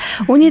нь байгаа.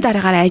 Үүний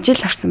дараагаар ажил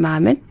орсон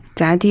байгаа юм.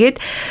 За тэгээд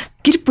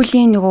гэр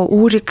бүлийн нөгөө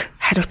үүрэг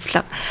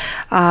хариуцлага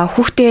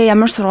хүүхдээ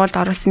ямар сургуульд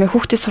оруулсан бэ?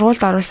 Хүүхдээ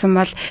сургуульд оруулсан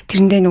бол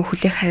тэрэндээ нөгөө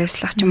хүлээх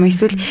хариуцлага ч юм уу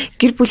эсвэл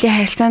гэр бүлийн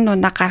харилцаанд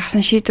дундаа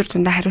гаргасан шийдвэр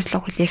дундаа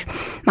хариуцлага хүлээх.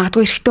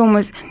 Магадгүй эрэгтэй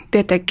хүмүүс би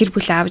одоо гэр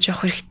бүлээ авч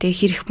явах хэрэгтэй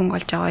хэрэг мөнгө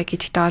олж байгаа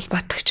гэдэгтэй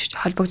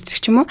холбогддог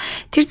ч юм уу.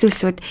 Тэр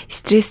зүйлсүүд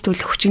стресс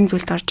төлөх хүчин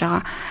зүйлд орж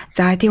байгаа.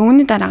 За тэгээд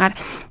үүний дараагаар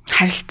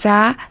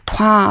харилцаа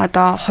тухайн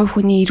одоо хувь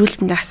хүний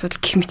эрүүл мэндийн асуудал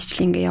гэх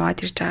мэтчлэн ингээ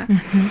яваад ирж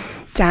байгаа.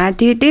 За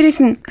тэгээд дээрэс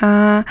нь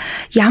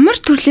ямар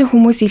төрлийн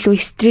хүмүүс илүү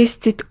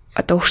стрессэд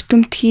одоо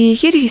өртөмтгий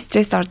хэрэг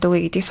стресс ордог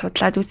вэ гэдгийг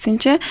судлаад үзсэн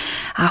чинь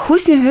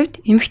хүйсийн хувьд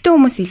эмэгтэй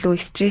хүмүүс илүү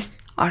стресс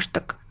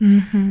ордог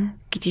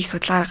гэдгийг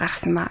судалгаараа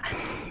гаргасан ба.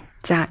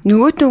 За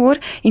нөгөөдөөгөр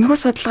энэхүү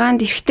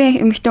судалгаанд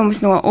эрэгтэй эмэгтэй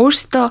хүмүүс нөгөө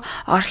өөртөө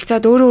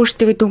оролцоод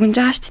өөртөө дүгнж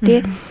байгаа шүү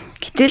дээ.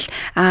 Гэтэл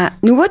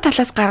нөгөө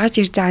талаас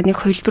гаргаж ирж байгаа нэг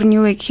хувилбар нь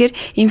юу вэ гэхээр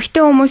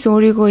эмэгтэй хүмүүс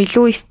өөрийгөө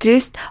илүү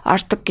стресст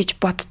ордог гэж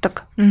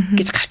боддог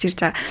гэж гарч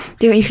ирж байгаа.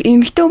 Тэгээ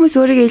эмэгтэй хүмүүс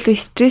өөрийгөө илүү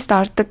стресст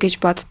ордог гэж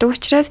боддог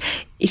учраас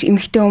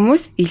эмэгтэй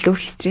хүмүүс илүү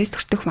их стресс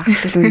төртөх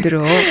магадлал өндөр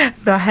өө.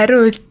 Одоо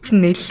хариу үйлдэл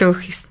нь илүү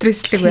их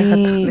стресслэг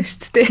байхад байна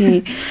шүү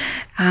дээ.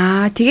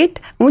 Тэгээд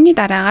үүний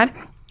дараагаар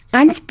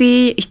ганц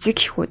бие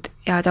эцэг эхүүд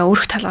одоо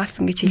өрх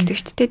толгойлсон гэж хэлдэг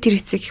шүү дээ. Тэр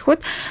эцэг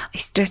эхүүд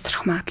стресс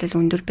төрөх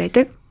магадлал өндөр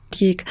байдаг.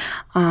 Тгийг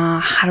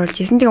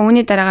харуулж ирсэн. Тэгээ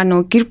үүний дараагаар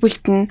нөгөө гэр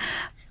бүлд нь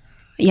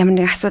ямар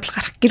нэг асуудал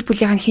гарах, гэр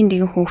бүлийнх нь хин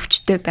нэгэн хүн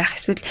өвчтөй байх,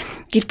 эсвэл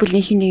гэр бүлийн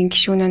хин нэгэн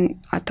гишүүн нь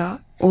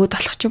одоо өөд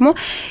болох ч юм уу.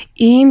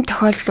 Ийм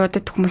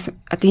тохиолдлуудад хүмүүс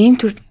одоо ийм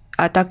төр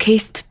одоо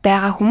кейст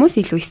байгаа хүмүүс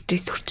илүү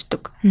стресс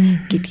хүртдэг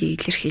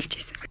гэдгийг илэрхийлж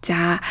байсан.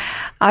 За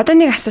одоо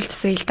нэг асуулт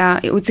асууя л да.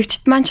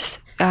 Үзэгчд маань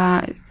ч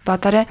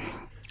бодоорой.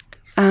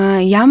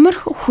 Ямар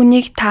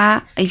хүнийг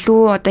та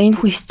илүү одоо энэ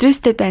хүн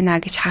стресстэй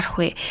байна гэж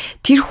харах вэ?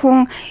 Тэр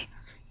хүн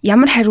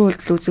ямар хариу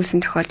үйлдэл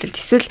үзүүлсэн тохиолдолд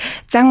эсвэл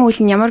зан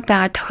үйл нь ямар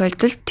байгаа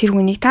тохиолдолд тэр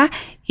хүнийг та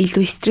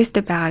илүү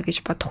стресстэй байгаа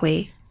гэж бодох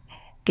вэ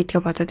гэдгээ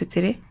бодоод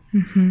үзээрэй.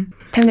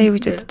 Танаа юу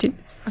гэж бодож байна?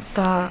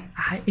 Одоо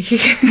их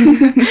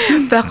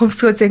байх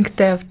өмсгөө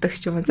зэнгтэй явдаг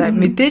ч юм уу. За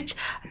мэдээж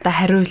одоо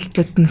хариу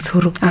үйлдэлүүд нь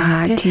сөрөг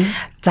байгаа тийм.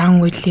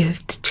 Зан үйлийн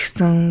хувьд ч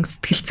гэсэн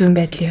сэтгэл зүйн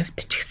байдлын хувьд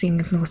ч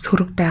гэсэн ингэ нөгөө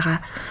сөрөг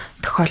байгаа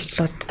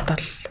тохиолдлуудад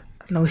бол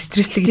нөгөө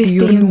стресстэй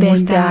гэдэг ер нь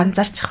хүмүүстэй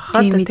анзаарч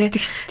хахад мэддэг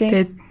шүү дээ.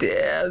 Тэгээд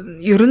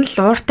ер нь л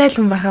ууртай л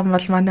хүн байх юм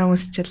бол манай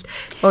хүмүүс чил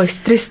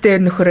стресстэй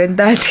нөхөр энэ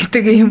даа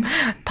гэдэг юм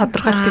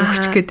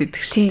тодорхойлолт өгч гээд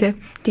байдаг шүү дээ.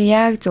 Тэгээ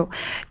яг зөв.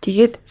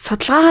 Тэгээд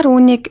судалгаагаар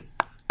үүнийг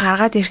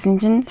гаргаад ирсэн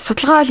чинь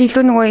судалгаа бол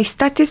илүү нөгөө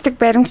статистик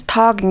баримт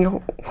тоог ингээ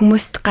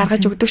хүмүүст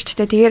гаргаж өгдөг ч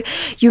тийм. Тэгэхээр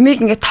юмыг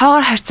ингээ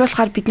тоогоор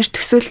харьцуулахаар бид нар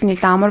төсөөлөл нь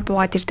илүү амар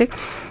буугаад ирдэг.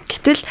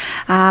 Гэтэл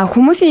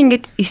хүмүүсийн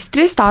ингээд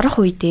стресст орох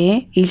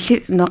үедээ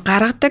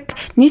гаргадаг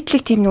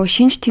нийтлэг тийм нөгөө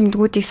шинж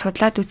тэмдгүүдийг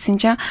судлаад үзсэн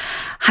чинь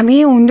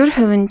хамгийн өндөр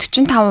хувь нь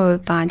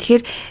 45% байна.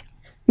 Тэгэхээр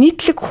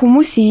нийтлэг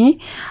хүмүүсийн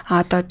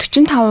одоо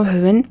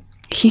 45% нь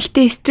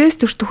ихэнхдээ стресс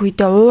төртөх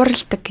үедээ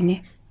уурладаг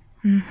гинэ.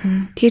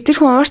 Тэгэхээр тэр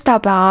хүн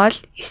ууртаа байгаа бол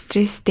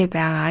стресстэй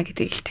байгаа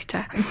гэдгийг хэлдэг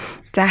байгаа.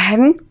 За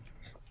харин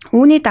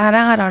үүний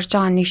дараагаар орж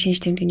байгаа нэг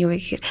шинж тэмдэг нь юу вэ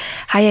гэхээр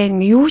хаяа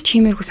юу ч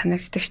хиймээргүй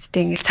санагддаг шүү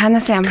дээ. Ингээл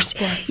цаанаасаа ямар ч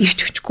ирч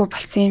хүчгүй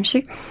болцсон юм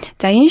шиг.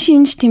 За энэ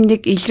шинж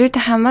тэмдэг илрээд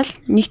байх юм бол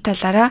нэг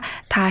талаараа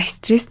та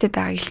стресстэй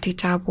байгааг илтгэж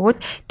байгаа бөгөөд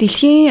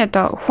дэлхийн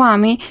одоо хүн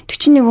амын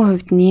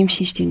 41% нь ийм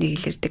шинж тэмдэг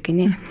илэрдэг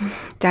гинэ.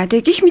 За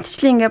тэгээ гих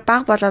мэтчлэн ингээ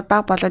баг болоод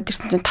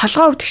ирсэн чинь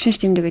толгой өвдөх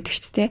шинж тэмдэг байдаг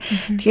шүү дээ.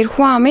 Тэгэхээр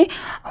хүн амын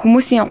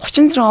хүмүүсийн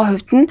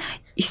 36% нь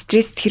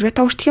стресс хэрвээ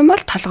та өртөх юм бол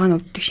толгой нь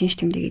өвддөг шинж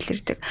тэмдэг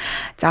илэрдэг.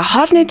 За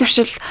хоолны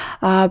туршил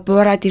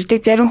буураад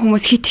ирдэг. Зарим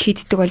хүмүүс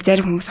хиддэг бол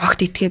зарим хүмүүс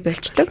огт идгээ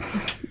болчдөг.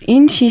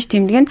 Энэ шинж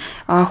тэмдэг нь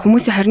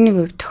хүмүүсийн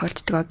 21%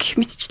 тохиолддог. Гэх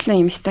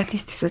мэтчлэн юм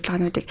статистик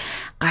судалгаануудыг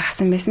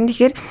гаргасан байсан.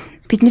 Тэгэхээр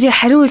бидний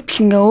хариу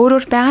үйлдэл ингээ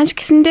өөрөөр байгаа ч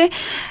гэсэндээ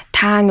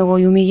та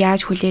нөгөө юмыг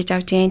яаж хүлээж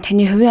авч जैन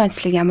таны хувийн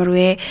онцлог ямар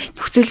вэ?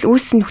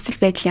 Үүссэн нөхцөл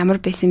байдал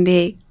ямар байсан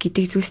бэ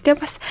гэдэг зүйлстэй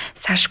бас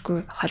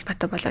саршгүй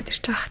холбоотой болоод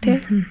ирж байгаа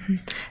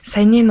тийм.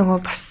 Саяны нөгөө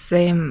бас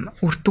юм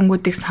үр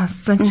дүнгуудыг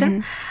сонссон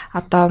чинь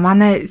одоо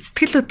манай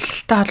сэтгэл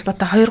хөдлөлтөй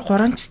холбоотой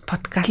 2-3 ч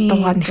подкаст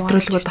дугаар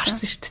нэвтрүүлгүүд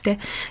орсон шүү дээ.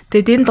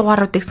 Тэгээд энэ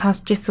дугааруудыг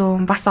сонсч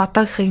ирсэн бас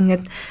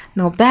одоогийнх ингээд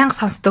нөгөө байнга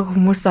сонсдог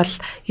хүмүүс бол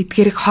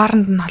эдгээрийг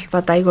хооронд нь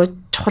холбоод айгүй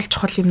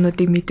чухал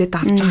юмнуудыг мэдээд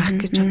авч байгаа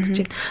гэж бодож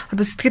байна.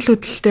 Одоо сэтгэл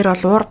хөдлөлтөөр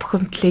бол уур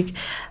бухимдлыг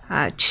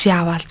жишээ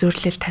аваад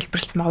зөвлөл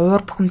тайлбарласан ба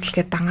уур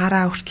бухимдалгээ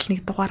дангаараа хүртэл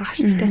нэг дугаар байгаа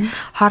шүү дээ.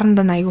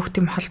 Хоорондоо айгүйх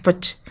тийм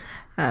холбож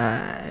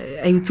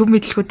аюу зөв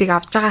мэдлгүүдийг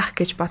авч байгаа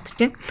гэж бодож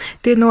байна.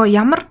 Тэгээ нөгөө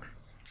ямар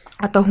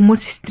одоо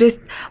хүмүүс стресс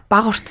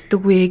бага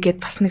өртдөг вэ гэд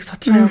бас нэг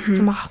судалгаа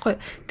явуулсан байгаа байхгүй.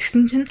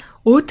 Тэгсэн чинь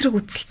өөдрөг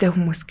үзэлтэй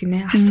хүмүүс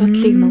гинэ.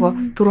 Асуудлыг нөгөө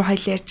түрүү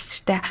хоёлаа ярьжсэн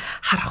штэ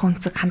харах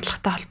өнцөг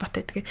хандлагатай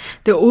холбоотой гэдэг.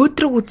 Тэгээ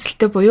өөдрөг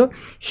үзэлтэй буюу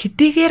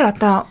хэдийгээр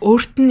одоо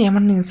өөрт нь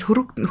ямар нэгэн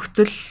сөрөг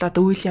нөхцөл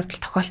одоо үйл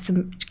явдал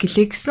тохиолдсон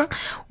гэлээ гэсэн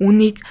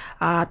үнийг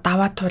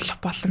даваа туулах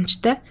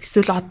боломжтой.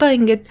 Эсвэл одоо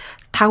ингээд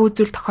таг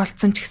үзүүл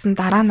тохиолдсон ч гэсэн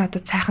дараа нь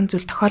одоо цайхан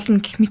зүйл тохиолно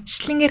гэх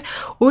мэтчлэнгээр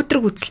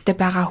өөдрөг үзэлтэй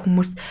байгаа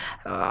хүмүүс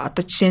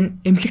одоо жишээ нь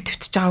эмнэлэг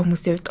твтж байгаа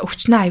хүмүүсийн хувьд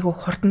өвчнөө айгүй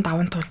хурдан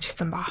даван туулж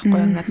гисэн байгаа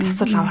байхгүй ингээд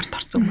тасвал аварт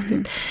орсон хүмүүсийн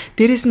хувьд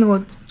дээрээс нөгөө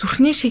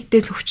зүрхний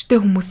шигдээс өвчтэй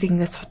хүмүүсийг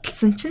ингээд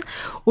судалсан чинь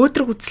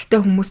өөдрөг үзэлтэй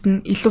хүмүүс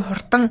нь илүү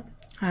хурдан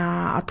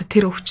одоо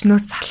тэр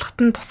өвчнөөс салахад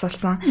нь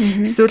тусалсан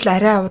эсвэл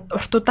арай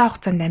урт удаан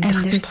хугацаанд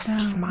амьдрахад нь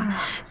тусалсан байна.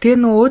 Тэгээ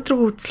нөө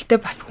өөдрөг үзэлтэй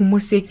бас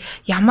хүмүүсийг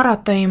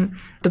ямар одоо юм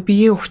одоо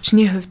биеийн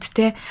өвчний хувьд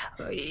те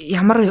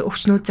ямар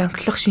өвчнүүд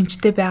зөнгөлөх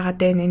шинжтэй байгаад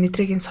байна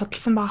энэтрийг нь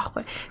судалсан байгаа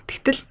байхгүй.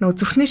 Тэгтэл нөө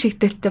зүрхний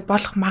шигдэлтэй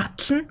болох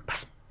магадлал нь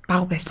бас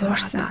бага байсан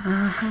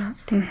байна.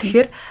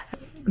 Тэгэхээр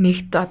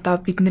нэгт одоо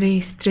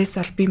бидний стресс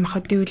бол бие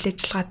махбодын үйл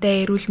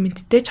ажиллагаатай эрүүл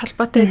мэндтэй ч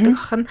холбоотой байдаг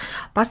ах нь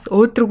бас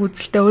өөдрөг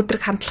үзэлтэй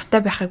өөдрөг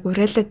хандлагатай байхыг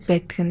уриалаад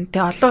байдаг нь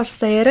тэгээ олон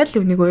улсаа яриад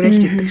л үнийг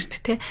уриалж идэг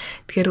шүү дээ.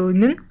 Тэгэхээр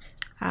үнэн нь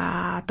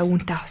одоо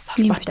үүнтэй бас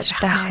холбоотой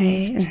байх.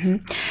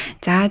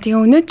 За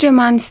тэгээ өнөөдрийн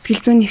маань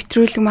сэтгэл зүйн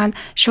нэвтрүүлэг маань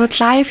шууд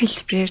лайв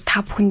хэлбэрээр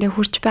та бүхэндээ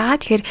хүрч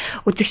байгаа. Тэгэхээр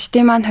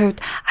үзэгчдийн маань хувьд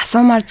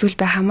асуумаар зүйл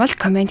байх юм бол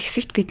комент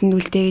хэсэгт бидэнд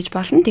үлдээ гэж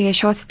болно. Тэгээ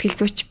шууд сэтгэл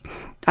зүйч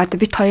одоо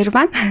бит хоёр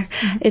байна.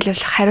 Ил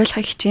болох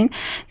хариулахыг хичээнэ.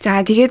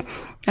 За тэгээд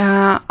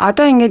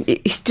одоо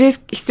ингээд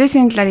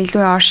стрессийн талаар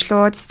илүү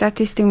оршлууд,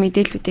 статистик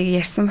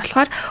мэдээллүүдийг ярьсан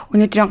болохоор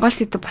өнөөдрийн гол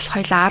сэдэв болох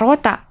хоёлаа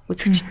аргуудаа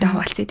үзэгчтэй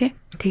хуваалцъя тий.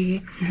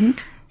 Тэгээ.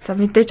 За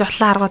мэдээж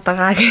олон аргууд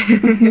байгаа.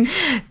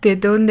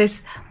 Тэгээд өөндөөс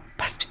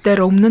бас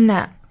битээр өмнө нь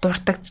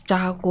дуртагдж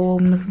байгаагүй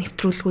өмнөх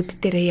нэвтрүүлгүүд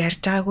дээрээ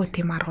ярьж байгаагүй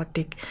тийм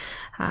аргуудыг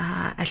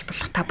аль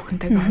болох та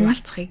бүхэнтэйгээ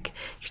хуваалцахыг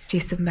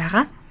хичээсэн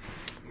байгаа.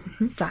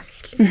 За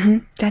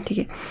эхлэе. За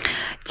тэгээ.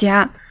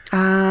 За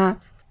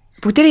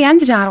бүгдээ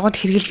янз бүрийн аргууд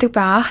хэрэгэлдэг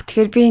байгаа.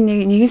 Тэгэхээр би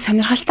нэгэн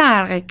сонирхолтой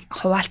аргыг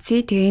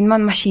хуваалцъя. Тэгээ энэ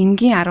маань маш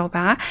энгийн арга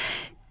байгаа.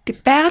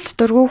 Байгальд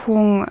дургүй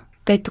хүн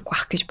байдаг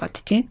бах гэж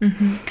бодож байна.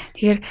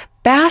 Тэгэхээр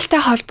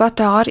байгальтай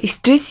холбоотойгоор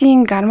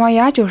стрессийн гормон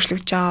яаж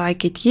өөрчлөгдөж байгаа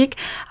гэдгийг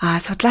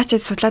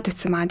судлаачид судлаад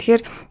үзсэн байна.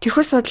 Тэгэхээр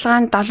тэрхүү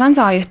судалгаанд 700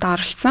 оюутан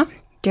оролцсон.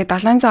 Тэгээ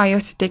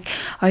 700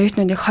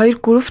 оюутнуудыг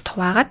 2 группт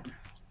хуваагаад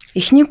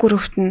эхний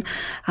группт нь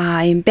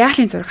ийм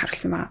байгалийн зураг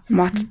харуулсан байна.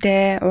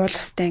 Модтой,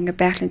 уулстай ингээ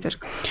байгалийн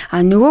зураг.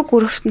 Нөгөө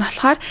группт нь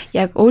болохоор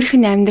яг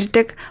өөрийнх нь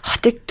амьдардаг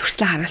хотыг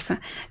төрслөн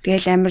харуулсан.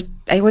 Тэгээл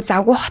айгүй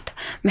завгүй хот,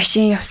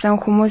 машин явсан,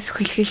 хүмүүс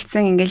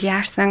хэлхэлцэн ингээл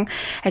яарсан,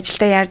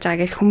 ажилдаа яарж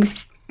байгаа гэл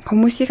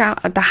хүмүүсийг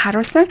одоо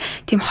харуулсан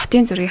тийм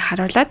хотын зургийг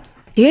харуулад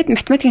тэгээд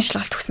математикийн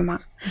шалгалт өгсөн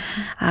байна.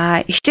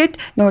 Эхлээд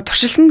нөгөө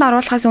туршилтанд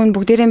оруулахаас өмнө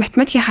бүгдээрээ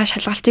математикийнхаа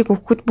шалгалтыг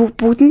өгөхөд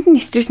бүгдэнд нь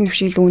стрессийн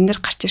түвшин илүү өндөр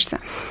гарч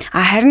ирсэн.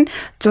 Харин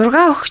 6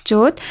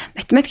 өгчөөд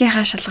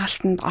математикийнхаа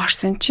шалгалтанд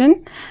орсон чинь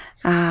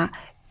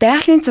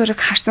байгалийн зураг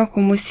харсан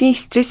хүмүүсийн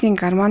стрессийн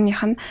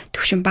гормоных нь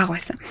түвшин бага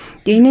байсан.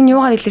 Тэгээ энэ нь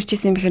юугаар илэрч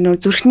ирсэн бэхээр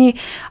нөгөө зүрхний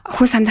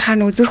хүн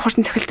сандрахаар нөгөө зүрх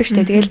хурдан цохилдог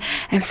штэ. Тэгэл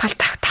амьсгал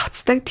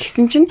тавцдаг.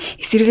 Тэгсэн чинь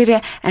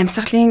эсвэргээрээ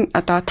амьсгалын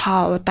одоо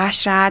тоо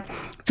удаашраад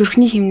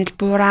зүрхний хэмнэл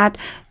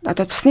буураад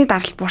одоо цусны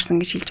даралт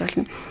буурсан гэж хэлж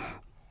болно.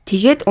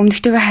 Тэгээд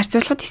өмнөхтэйгээ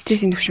харьцуулахад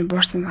стрессийн түвшин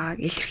буурсан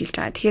байгааг илэрхийлж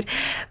байгаа. Тэгэхээр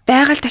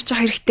байгальд очих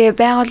хэрэгтэй,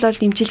 байгал бол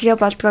дэмчилгээ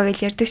болдгоо гэж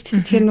ярьдаг шүү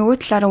дээ. Тэгэхээр нөгөө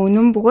талаараа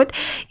үнэн бөгөөд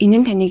энэ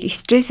нь таныг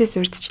стрессээс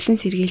урьдчилан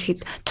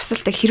сэргийлэхэд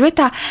тусалдаг. Хэрвээ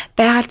та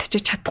байгальд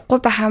очиж чадахгүй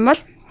байх юм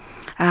бол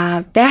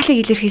байгалыг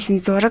илэрхийлсэн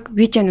зураг,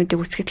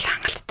 видеонуудыг үзэхэд л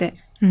хангалттай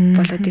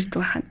болоод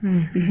ирдэг байна.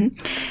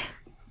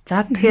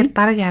 За тэгэхээр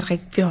дараагийн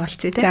аргыг би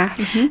олцъя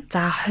тий.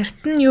 За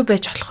хоёрт нь юу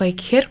байж болох вэ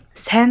гэхээр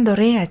сайн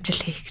дурын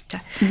ажил хийх гэж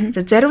байгаа.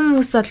 За зарим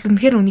хүмүүс бол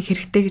үнэхээр үнийг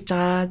хэрэгтэй гэж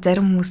байгаа.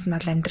 Зарим хүмүүс нь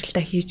бол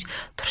амьдралдаа хийж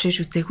туршиж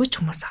үзээгүй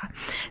ч хүмүүс байгаа.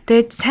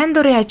 Тэгээд сайн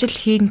дурын ажил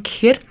хийн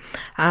гэхээр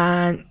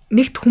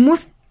нэгт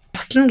хүмүүс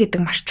туслана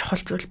гэдэг маш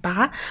чухал зүйл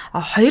байгаа.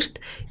 Хоёрт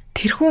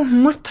тэрхүү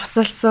хүмүүс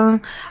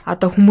тусалсан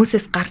одоо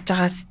хүмүүсээс гарч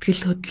байгаа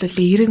сэтгэл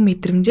хөдлөлийн эерэг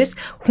мэдрэмжээс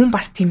хүн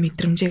бас тийм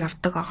мэдрэмжийг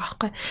авдаг байгаа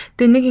байхгүй.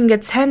 Тэгээ нэг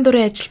ингээд сайн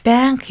дурын ажил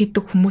байнга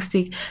хийдэг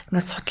хүмүүсийг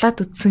ингээд судлаад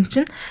үзсэн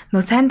чинь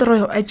нөө сайн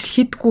дурын ажил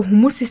хийдэггүй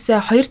хүмүүсээсээ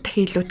 2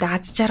 дахин илүүтэй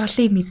аз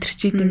жаргалыг мэдэрч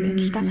идэм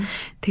байна л да.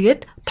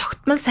 Тэгээд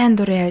тогтмол сайн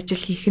дурын ажил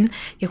хийх нь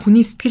яг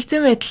хүний сэтгэл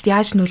зүйн байдалд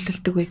яаж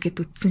нөлөөлдөг вэ гэд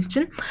үзсэн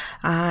чинь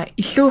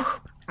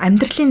илүү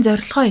амьдралын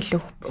зорилгоо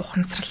илүү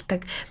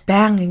ухамсарладаг.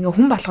 Баян ингээ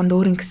хүн болгонд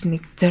өөр ингэсэн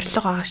нэг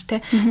зорилго байгаа ш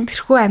тэ.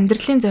 Тэрхүү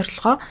амьдралын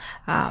зорилгоо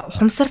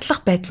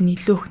ухамсарлах байдал нь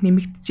илүү их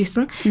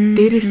нэмэгдэжсэн.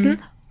 Дээрээс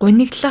нь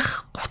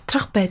гуниглах,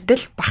 гутрах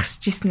байдал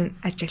багасжсэн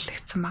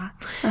ажиглагдсан байна.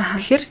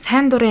 Тэгэхээр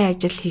сайн дурын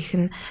ажил хийх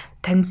нь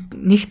танд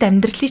нэгт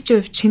амьдралын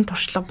чинь хувьд шин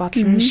туршлага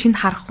бодлоо, шин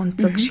харах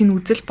өнцөг, шин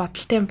үзэл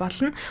бодолтой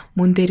болно.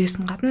 Мөн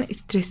дээрээс нь гадна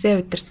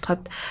стрессээ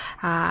удирдахад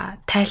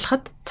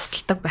тайлахад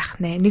тусалдаг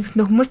байх нэ.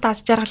 Нэгснэ хүмүүст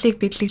аз жаргалыг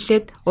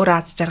бэлэглээд өөр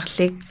аз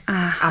жаргалыг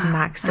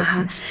авна гэсэн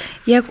үг шүү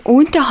дээ. Яг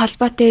үүнтэй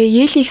холбоотой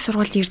Yale их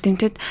сургуулийн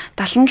эрдэмтэд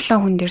 77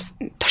 хүн дээр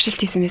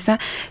туршилт хийсэн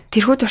байсан.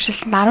 Тэрхүү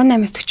туршилтанд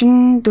 18-аас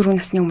 44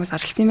 насны хүмүүс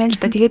оролцсон юм байна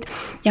л да. Тэгээд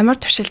ямар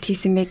туршилт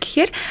хийсэн бэ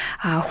гэхээр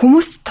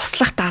хүмүүст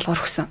туслах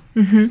даалгавар өгсөн.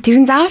 Тэр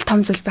нь заавал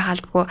том зүйл байх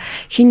албагүй.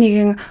 Хин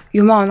нэгэн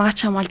юмаа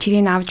унгаачих юм бол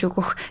тэрийг авч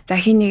өгөх. За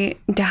хин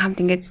нэгэнтэй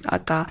хамт ингээд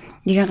одоо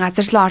нэгэн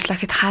газар руу орлоо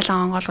гэхэд хаалга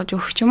онгоолгож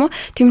өгөх ч юм уу.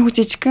 Тиймэрхүү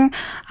жижигхэн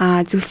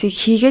зүйлсийг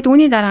хийгээд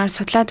үүний дараа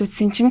судлаад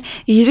үзсэн чинь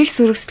эерэг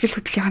сөрөг сэтгэл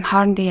хөдлөлийн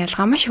хоорондын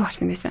ялгаа маш их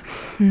болсон байсан.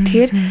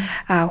 Тэгэхээр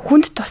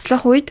хүнд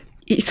туслах үед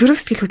сөрөг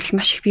сэтгэл хөдлөл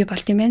маш их бий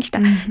болд юм байна л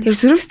да. Тэгэхээр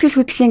сөрөг сэтгэл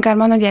хөдлөлийн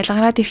гормонууд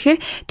ялгараад ирэхээр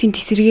тэнд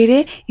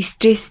эсрэгээрээ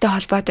стресстэй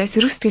холбоотой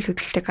сөрөг сэтгэл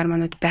хөдлөлтэй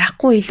гормонууд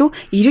байхгүй илүү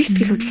эерэг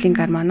сэтгэл хөдлөлийн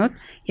гормонууд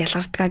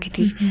ялгардгаа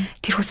гэдгийг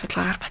тэрхүү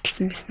судалгаагаар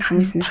баталсан байсан.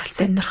 Хамгийн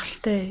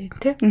сонирхолтой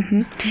тий.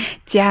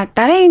 За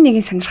дараагийн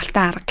нэгэн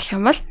сонирхолтой арга гэх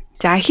юм бол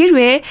за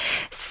хэрвээ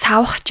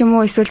савх ч юм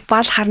уу эсвэл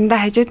бал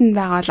харандаа хажууд нь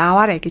байгаа бол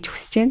аваарэ гэж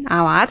хүсэж байна.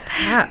 Аваад.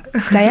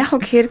 За яг хөө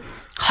гэхээр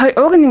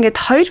уг нь ингээд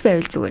 2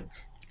 байвал зүгээр.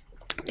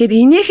 Тэгэхээр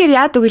инээхээр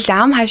яадаг вэ?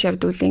 Ам хааш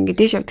явдаг үл ингээд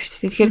дээш явдаг шүү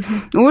дээ. Тэгэхээр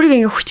өөрийгөө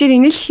ингээд хүчээр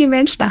инээлэх юм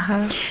байна л да.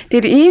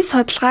 Тэр ийм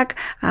судалгааг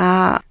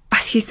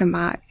бас хийсэн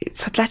баа.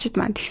 Судлаачид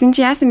маань тэгсэн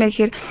чинь яасан бэ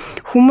гэхээр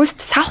хүмүүст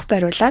савх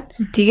бариулаад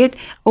тэгээд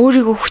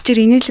өөрийгөө хүчээр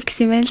инээлэх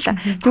гэсэн юм байна л да.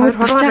 Тэгвэл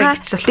хурцаагаа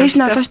дээш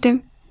нь олгож тийм.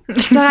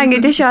 Хурцаагаа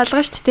ингээд дээш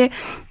олгож шүү дээ.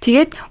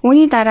 Тэгээд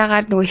үүний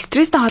дараагаар нөгөө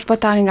стресстэй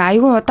холбоотойгоор ингээд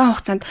аюул удаан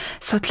хугацаанд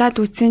судлаад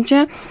үзсэн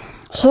чинь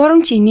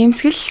хуурамч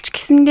инээмсэглэлч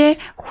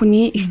гэсэндээ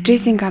хүний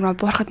стрессийн гормон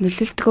буурахад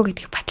нөлөөлдөгөө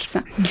гэдгийг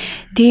баталсан.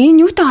 Тэгээ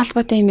энэ юутай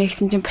холбоотой юм бэ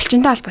гэсэн чинь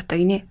булчинтай холбоотой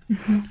гинэ.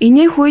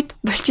 Инээх үед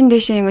булчин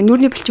дэшээ ингээ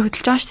нүрийн булчин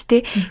хөдөлж байгаа шүү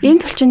дээ.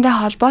 Энэ булчинтай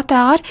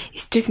холбоотойгоор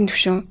стрессийн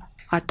түвшин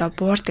одоо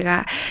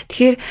буурдаг.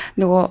 Тэгэхээр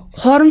нөгөө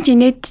хуурамч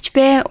инээдч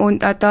бэ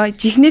одоо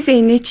жихнээсээ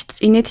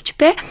инээдч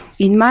бэ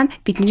энэ маань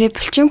бидний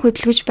булчин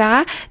хөдөлгөж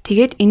байгаа.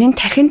 Тэгээд энэ нь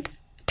тархинд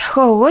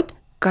тохио өгөөд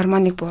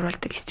гормоныг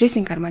бууруулдаг,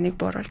 стрессийн гормоныг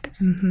бууруулдаг.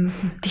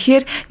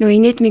 Тэгэхээр нөгөө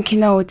инээдмийн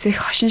кино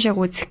үзэх, хошин шаг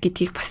үзэх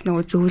гэдгийг бас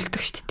нөгөө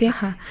зөвлөдөг шүү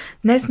дээ.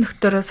 Найз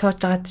нөхдөөрөө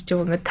сууж байгаад ч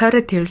юм ингээ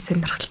тойроо тэрвэл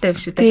сонирхолтой юм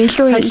шүү дээ.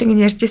 Хоёулын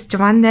нь ярьжсэн чи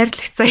манай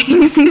найрлагцаа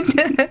ингэсэн чи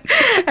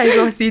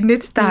айгаа бас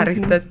инээдтэй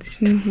харагдаад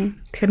шүү.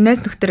 Тэгэхээр найз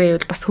нөхдөөрөө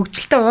ивэл бас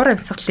хөвгөлтэй уур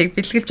амьсгалыг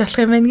бэлгэлж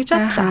болох юм байна гэж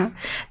бодлоо.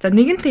 За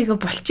нэгэнтэйгээ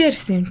булчин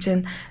ярьсан юм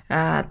чинь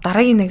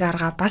дараагийн нэг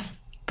арга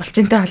бас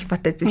булчинтай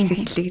холбоотой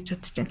зүйлсийг хэлье гэж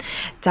бодож байна.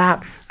 За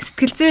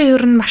сэтгэл зүйн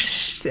ер нь маш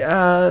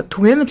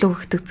түгээмэл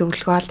өгөгдөх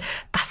зөвлөгөө бол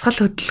дасгал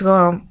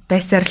хөдөлгөөн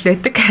байсаар л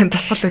байдаг.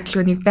 Дасгал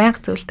хөдөлгөөнийг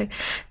байнга зөвлөдөг.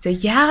 За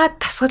яагаад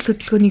дасгал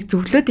хөдөлгөөнийг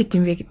зөвлөөд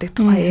идэм бэ гэдэг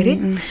тухай ярив.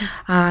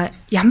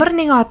 Ямар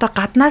нэгэн одоо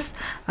гаднаас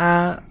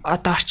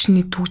одоо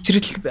орчны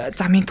төвчрэл,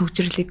 замын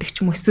төвчрэл гэдэг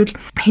ч юм уу эсвэл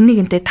хэн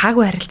нэгэнтэй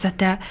таагүй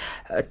харилцаатай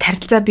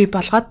тарилцаа бий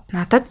болгоод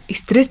надад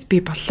стресс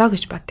бий боллоо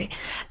гэж бодъё.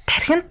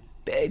 Тархинд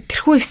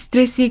тэрхүү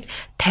стрессийг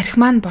тархи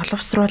маань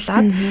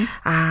боловсруулад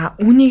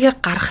үүнийг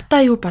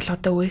гаргахтаа юу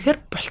болгодог вэ гэхээр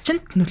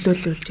булчинд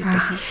нөлөөлүүлж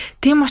идэг.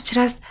 Тийм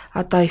учраас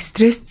одоо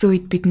стресс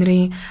үед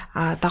бидний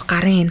одоо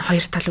гарын энэ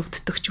 2 тал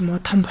өвддөг ч юм уу,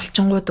 том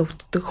булчингууд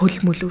өвддөг, хөл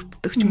мөл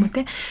өвддөг ч юм уу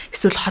те.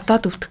 Эсвэл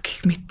хотоод өвдөх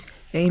гэх мэт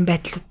ийм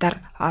байдлуудаар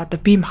одоо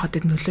бие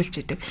махбодод нөлөөлж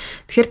идэг.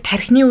 Тэгэхээр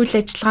тархины үйл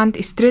ажиллагаанд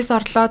стресс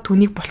орлоо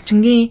түүнийг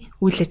булчингийн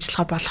үйл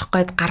ажиллагаа болох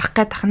гээд гарах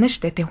гээд ахна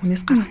шүү дээ.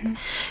 Хүнээс гарах.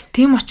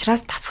 Тийм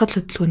учраас дасгал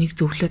хөдөлгөөнийг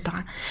зөвлөд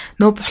байгаа.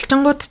 Нөө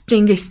булчингууд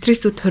чинь ингээ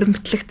стрессүүд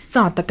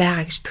хоригдлогдсон одоо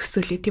байгаа гэж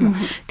төсөөлье тийм үү.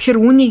 Тэгэхээр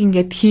үүнийг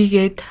ингээд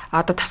хийгээд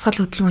одоо дасгал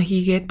хөдөлгөөн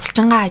хийгээд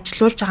булчингаа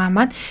ажилуулж байгаа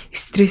маань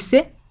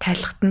стрессээ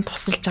тайлахад нь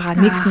тусалж байгаа.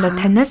 Нэгсэндээ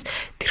танаас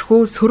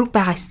тэрхүү сөрөг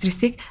байгаа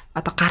стрессийг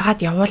одоо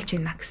гаргаад явуулж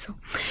байна гэсэн.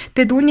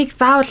 Тэгэд үүнийг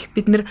заавал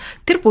бид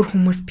тэр бүр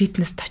хүмүүс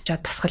фитнест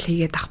очиод дасгал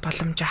хийгээд авах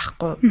боломж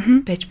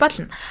байхгүй байж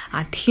болно.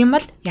 Тэгэх юм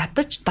бол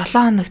ядаж 7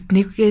 хоногт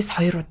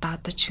 1-2 удаа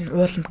одоо чинь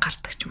ууланд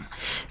гардаг ч юм уу.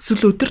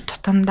 Эсвэл өдөр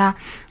тутамдаа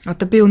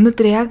одоо би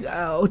өнөөдөр яг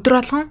өдөр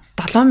болгон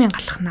 7000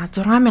 алхахнаа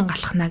 6000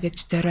 алхахнаа гэж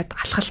зориод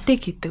алхалтыг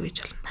хийдэг гэж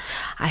болно.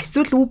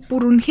 Эсвэл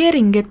бүр үнэхээр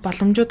ингээд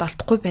боломжууд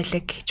олдохгүй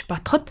байлаа гэж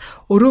бодоход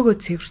өрөөгөө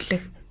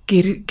цэвэрлэх,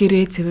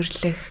 гэрээ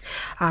цэвэрлэх,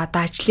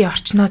 одоо ажлын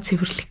орчноо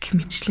цэвэрлэх гэх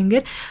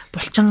мэтчлэнгээр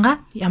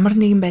булчингаа ямар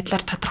нэгэн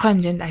байдлаар тодорхой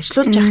хэмжээнд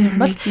ажиллуулж явах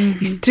юм бол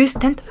стресс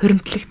танд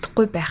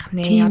хуримтлагдахгүй байх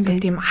нэ. Одоо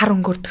тийм хар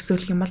өнгөөр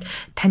төсөөлөх юм бол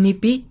таны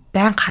бие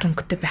байнга хар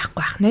өнгөтэй байхгүй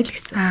байх нэ л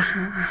гэсэн.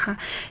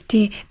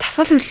 Тий,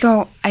 дасгал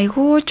хөдлөө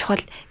айгүй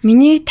чухал.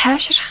 Миний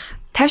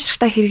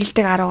тайвшрахтаа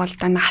хэрэгэлдэг арга бол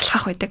даа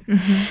алхах байдаг.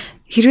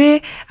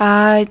 Хэрвээ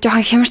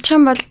жоохон хямарчих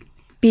юм бол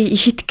би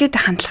их идэх гээд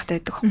хандлагатай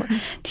байдаг байхгүй.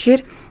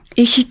 Тэгэхээр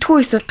их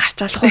хитгүү эсвэл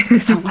гарч алах уу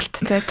гэсэн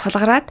сонголттой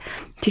тулгараад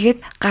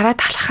тэгээд гараад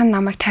алхах нь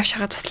намайг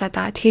тайвширгаад туслаад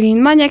байгаа. Тэгэхээр энэ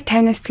маань яг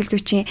 50 сэтгэл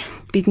зүйчийн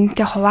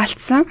бидэнтэй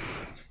хуваалцсан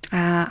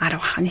арга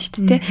бахна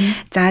шүү дээ.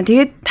 За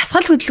тэгээд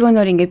дасгал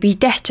хөдөлгөөнөөр ингээ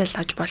биедээ ачаал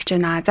авч болж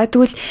байна. За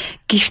тэгвэл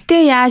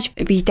гэртээ яаж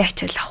биедээ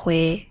ачаал авах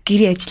вэ?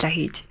 Гэрийн ажиллаа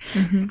хийж.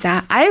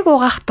 За аяг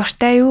угаах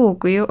дуртай юу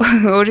үгүй юу?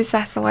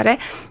 Өөрөөсөө асуугаарай.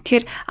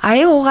 Тэгэхээр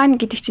аяг угаана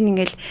гэдэг чинь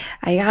ингээл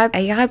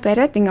аягаа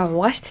бариад ингээ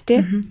угаа шүү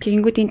дээ.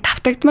 Тэгэнгүүт энэ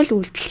тавтагдмал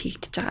үйлдэл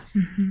хийгдэж байгаа.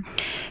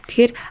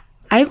 Тэгэхээр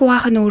аяг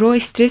угаах нь өөрөө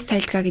стресс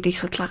тайлгаа гэдэг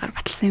судалгаагаар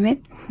баталсан юм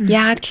байна.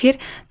 Яагаад гэхээр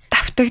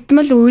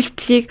тавтагдмал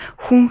үйлдэлийг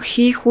хүн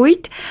хийх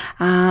үед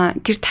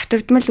тэр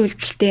тавтагдмал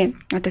үйлдэлтэй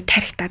одоо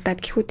тарих дадаад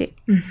гэх үү дээ.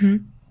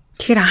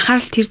 Тэгэхээр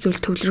анхаарал тэр зүйл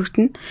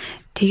төвлөрөгдөнө.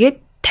 Тэгээд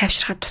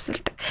тайвшрахад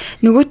тусалдаг.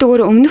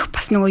 Нөгөөтэйгөр өмнөх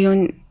бас нөгөө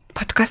юу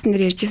подкаст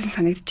нэр ярьжсэн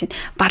санагдаж байна.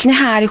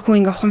 Балныхаа арыг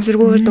хүн ингээ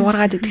ухамсаргүйгээр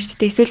дуургаад идэг ч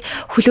гэдэг. Эсвэл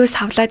хөлөөс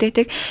хавлаад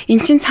байдаг.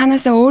 Эн чин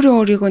цаанаасаа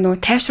өөрийгөө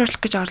нөгөө тайвшруулах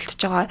гэж оролдож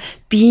байгаа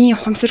биеийн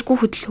ухамсаргүй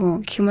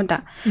хөдөлгөөн гэх юм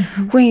да.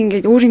 Хүн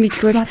ингээ өөрийн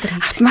мэдлэгөө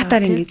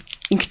автоматар ингээ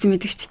ингэсэн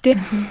мэдэг ч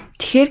тийм.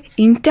 Тэгэхээр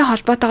энэтэй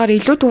холбоотойгоор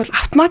илүү тэгвэл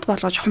автомат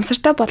болгож,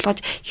 ухамсартай болгож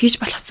хийж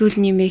болох зүйл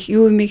нэмэх,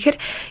 юу юм гэхээр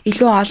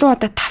илүү олон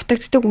удаа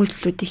тавтагддаг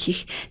үйлдэлүүдийг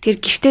хийх. Тэгэхээр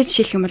гэртээ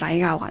жишээлх юм бол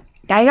аяга аваад.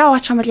 Аяга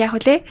угаачих юм бол яах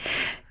вэ?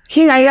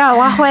 Хин аяга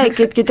угаах вэ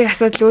гэдэг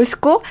асуудал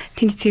үүсэхгүй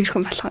тэнд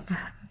цэвэрхэн болох.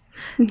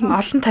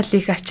 Олон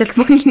талыг ачаал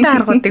бүгдтэй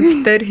аргуудыг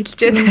битээр хэлж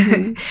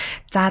байна.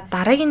 За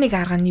дараагийн нэг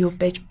арга нь юу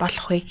байж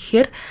болох вэ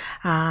гэхээр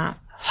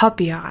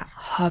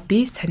хобби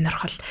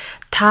сонирхол.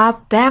 Та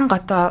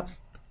байнга одоо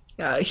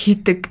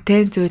хийдэг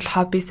тэн зүйл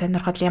хобби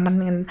сонирхол ямар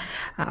нэгэн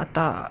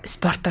одоо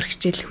спортоор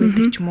хичээлэх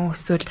байдаг ч юм уу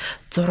эсвэл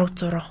зураг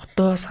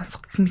дуу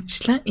сонсох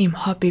гэмчлэн ийм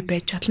хобби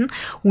байж болно.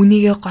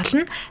 Үнийгээ гол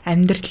нь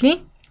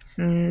амьдралын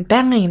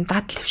байнгын юм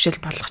дадал хөвшил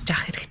болгож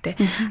явах хэрэгтэй.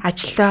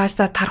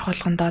 Ажлаасаа тарах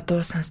болгондоо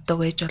дуу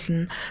сонсдог байж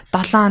болно.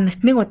 7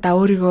 хоногт нэг удаа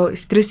өөрийгөө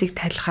стрессийг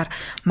тайлахаар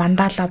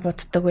мандала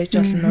буддаг байж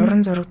болно.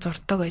 Уран зураг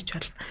зурдаг байж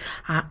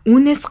болно.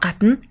 Үүнээс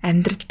гадна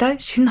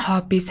амьдралдаа шинэ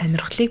хобби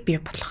сонирхлыг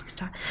бий болгох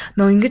гэж байгаа.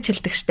 Нөө ингэж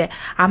хэлдэг штэ.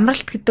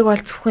 Амралт гэдэг бол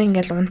зөвхөн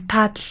ингээл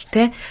унтаад л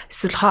те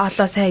эсвэл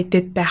хоолоо сайн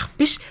идээд байх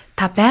биш.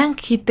 Та банк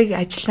хийдэг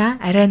ажлаа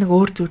арай нэг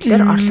өөр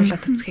зүйлээр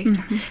орлуулад үзье гэж.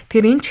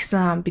 Тэгэхээр энэ ч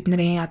гэсэн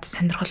бидний одоо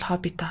сонирхол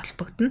хоббитой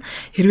холбогдно.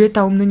 Хэрвээ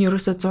та өмнө нь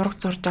ерөөсөө зураг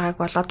зурж байгааг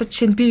бол одоо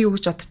жишээ нь би юу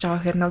гэж бодож байгаа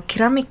гэхээр нөгөө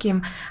керамик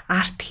юм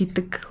арт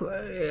хийдэг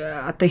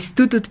одоо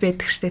студиуд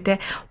байдаг штэ тий.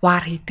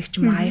 Вар хийдэг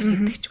ч юм уу, аяг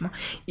хийдэг ч юм уу.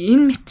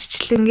 Энэ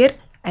мэтчлэнгээр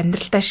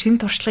амьдралдаа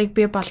шинэ туршлагыг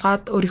бий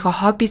болгоод өөрийнхөө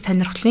хобби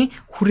сонирхлын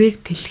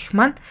хүрээг тэлэх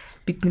маань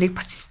биднийг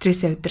бас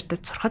стрессээ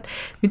удирдах сурахад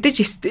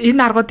мэдээж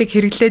энэ аргуудыг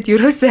хэрэглээд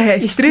ерөөсөө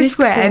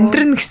стрессгүй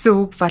амьдрна гэсэн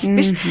үг бол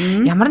биш.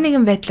 Ямар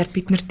нэгэн байдлаар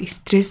биднэрт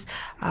стресс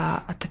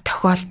одоо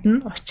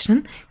тохиолдно,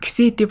 учрна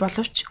гэсэн хэдий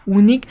боловч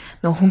үүнийг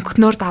нөх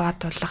хөнгөнөөр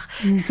даваад тулах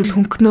эсвэл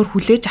хөнгөнөөр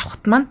хүлээж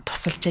авахт маань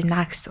тусалж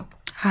байна гэсэн үг.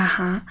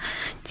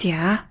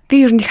 За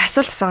би ер нь их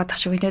асуулт асуугаад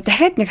байгаа шүү дээ.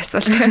 Дахиад нэг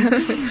асуулт.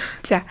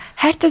 За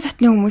хайртай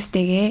дотны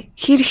хүмүүстэйгээ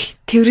хэрэг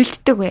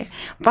тэрвэрлдэг вэ?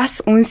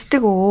 Бас үнсдэг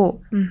өө.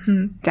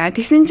 За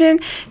тэгсэн чинь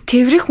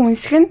тэрврэх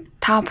үнсэх нь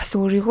та бас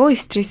өөрийгөө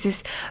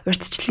стрессээс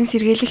урьдчилан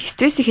сэргийлэх,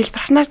 стрессийг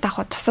хэлбэрхнаар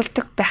давахад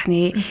тусалдаг байх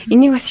нэ.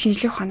 Энийг бас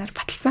шинжлэх ухаанаар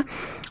баталсан.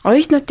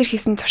 Оюутнууд төр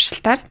хийсэн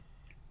туршилтаар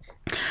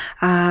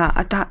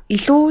одоо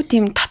илүү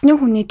тийм дотны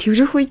хүний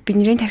тэрврэх үед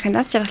бидний тархинд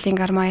аз жаргалын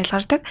гормон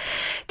ялгардаг.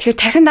 Тэгэхээр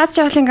тархинд аз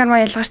жаргалын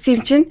гормон ялгарсан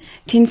юм чинь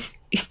тэнд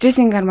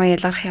стрессийн гормон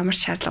ялгарах ямар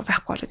шаардлага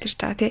байхгүй болоод ирж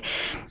байгаа тий.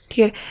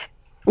 Тэгэхээр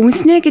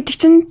үнснэ гэдэг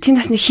чинь тэнд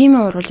бас нэг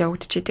химийн урвал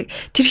явагдаж идэг.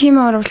 Тэр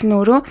химийн урвал нь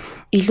өөрөө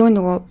илүү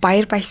нөгөө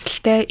баяр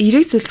баясгалтай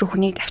эерэг зүйл рүү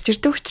хүнийг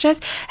авчирдаг учраас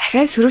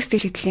ахаа сөрөг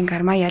сэтгэл хөдлөлийн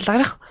гормон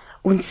ялгарах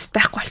үнс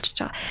байхгүй болчихж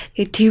байгаа.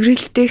 Тэгэхээр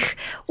тэрвэрлдэх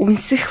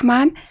үнсэх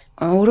маань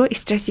өөрөө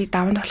стрессийг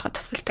даван туулахад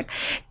тусалдаг.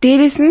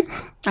 Дээрээс нь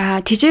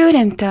тижээвэр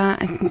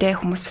амьтантай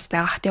хүмүүс бас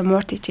байгаа. Тэгээ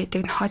муурт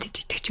ичээдэг, нохоод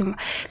ичээдэг ч юм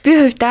уу. Би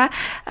хувьдаа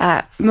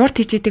муурт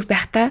ичээдэг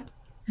байхдаа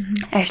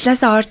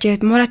ажлаасаа орж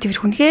ирээд муураа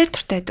тэрх үнэхээр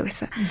дуртай байдаг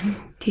гэсэн.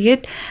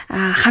 Тэгээд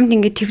хамт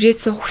ингээд тэврээд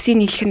суух хүсийг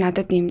нийлэх нь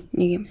надад нэг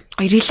юм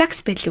гоё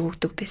релакс байдлыг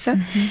өгдөг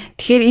байсан.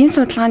 Тэгэхээр энэ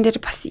судалгаан дээр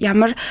бас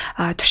ямар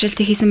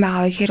туршилтыг хийсэн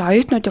байгаа вэ гэхээр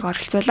оюутнуудыг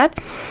оролцуулаад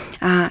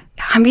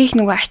хамгийн их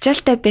нөгөө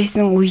ачаалтай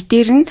байсан үе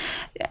дээр нь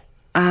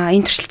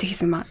энэ туршилтыг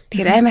хийсэн байна.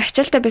 Тэгэхээр амар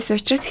ачаалтай байсан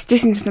учраас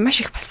стрессийн төсөө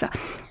маш их болсон.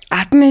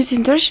 10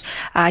 минутын турш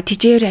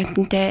тижээвэр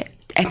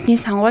амтны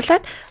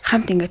сангуулаад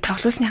хамт ингээд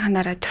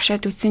тоглоосныханаараа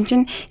туршаад үзсэн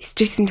чинь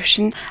стрессийн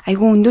түвшин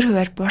айгүй өндөр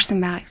хувиар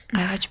буурсан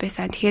гаргаж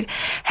байсан. Тэгэхээр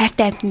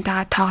хайртай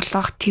амтнтайгаа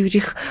тоглох,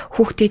 тэврэх,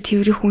 хүүхдэд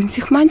тэврэх,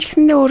 үнсэх маань ч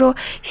гэсэндээ өөрөө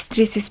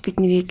стрессээс бид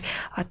нарыг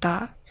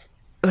одоо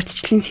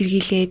урьдчилан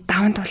сэргийлээд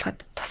даван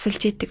туулахад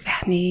тусалж идэг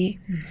байх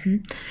нэ.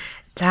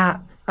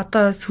 За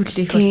одоо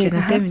сүүлийн их болж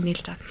байна тийм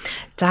нийлж байгаа.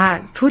 За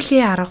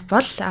сүүлийн арга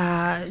бол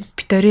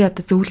бид өөрийн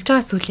одоо зөвлөж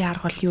байгаа сүүлийн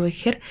арга бол юу вэ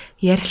гэхээр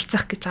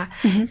ярилцах гэж байгаа.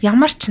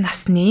 Ямар ч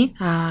насны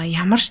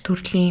ямар ч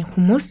төрлийн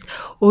хүмүүст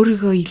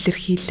өөрийгөө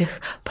илэрхийлэх,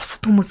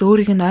 бусад хүмүүс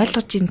өөрийг нь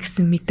ойлгож ийн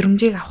гэсэн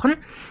мэдрэмжийг авах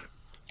нь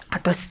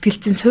одоо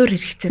сэтгэлзэн суур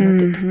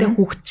хэрэгцээнүүд гэдэг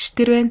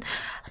хүүхдчтэр байна.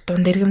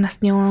 Дунд эргэм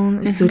насны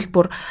хүн эсвэл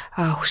бүр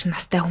хөш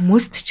настай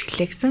хүмүүст ч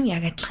гэлээ гэсэн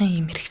яг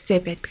адилхан юм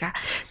хэрэгцээ байдаг.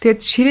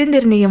 Тэгээд ширээн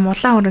дээр нэг юм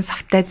улаан өрөн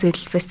савтай зүйл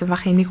байсан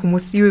бах энийг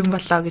хүмүүс юу юм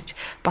болоо гэж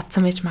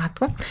бодсон байж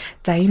магадгүй.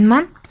 За энэ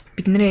маань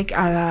биднийг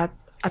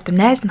одоо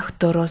найз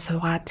нөхдөөрөө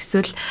суугаад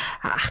эсвэл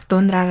ах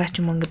дүүнраараа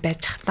ч юм ингэ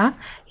байж хата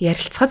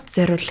ярилцахад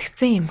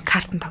зориулагдсан юм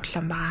картын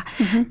тоглоом байгаа.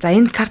 За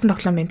энэ картын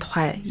тоглоомын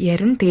тухай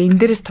ярина. Тэгээ энэ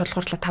дээрээс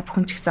тулгуурлаа та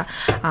бүхэн ч гэсэн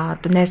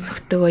одоо найз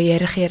нөхдөөгөө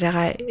ярих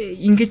яриагаа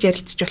ингэж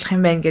ярилцж болох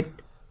юм байна гэд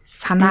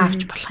санаа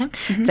авч болох юм.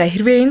 За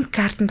хэрвээ энэ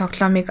картын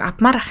тоглоомыг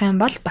авмаар ах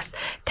юм бол бас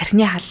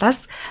тархины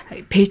халаас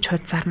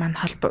пэйжээр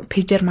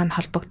маань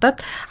холбогдоод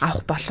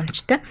авах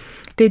боломжтой.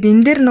 Тэгэд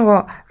энэ дээр нөгөө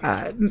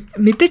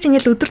мэдээж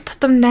ингээл өдөр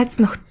тутам найз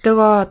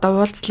нөхдөөгөө одоо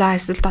уулзлаа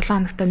эсвэл 7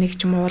 хоногт нэг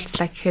ч юм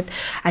уулзлаа гэхэд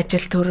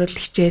ажил төрөл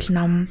хичээл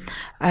ном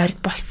ойрд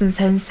болсон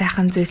сонь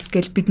сайхан зүйлс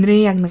гэл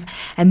бидний яг нэг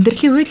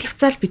амьдралын үйл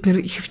явцаар бид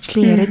нэр их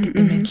хвчлэн яриад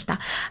идэм байна л да.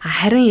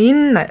 Харин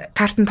энэ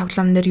картын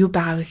тоглоомноор юу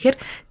байгаа вэ гэхээр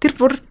тэр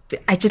бүр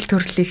ажил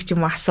төрлийг ч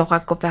юм уу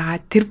асуугаагүй байгаа.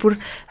 Тэр бүр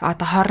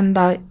одоо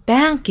хоорондоо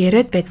байнга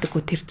яриад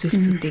байдаггүй тэр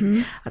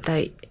зүйлсүүдийг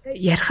одоо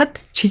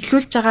ярихад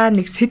чиглүүлж байгаа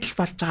нэг сэтэл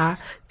болж байгаа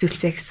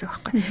зүйлсээ гэсэн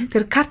байхгүй.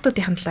 Тэр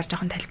картуудын талаар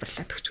жоохон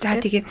тайлбарлаад өгч.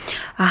 За тэгээ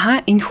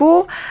энэхүү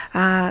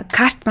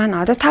карт маань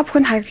одоо та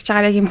бүхэн харагдаж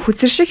байгаа юм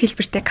хүзэр шиг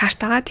хэлбэртэй карт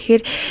байгаа.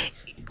 Тэгэхээр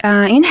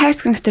энэ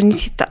хайрцаг дотор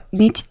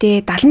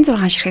нийтдээ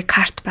 76 ширхэг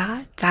карт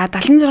байгаа. За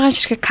 76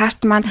 ширхэг карт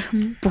маань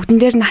бүгдэн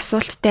дээр нь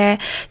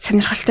асуулттай,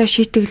 сонирхолтой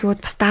шийтгэлүүд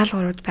бас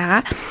даалгаврууд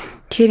байгаа.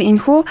 Тэгэхээр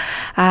энэхүү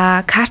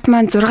карт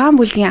маань 6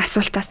 бүлгийн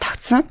асуултаас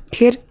тогтсон.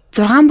 Тэгэхээр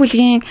 6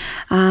 бүлгийн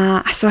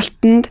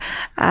асуултанд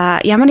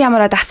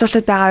ямар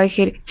асуултууд байгаа вэ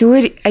гэхээр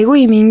зүгээр айгүй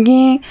юм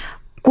энгийн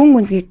гүн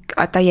гүнзгийг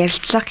одоо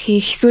ярилцлага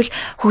хийх, эсвэл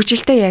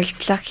хөгжилтэй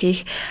ярилцлага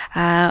хийх,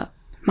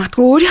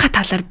 магадгүй өөрийнхөө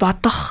талаар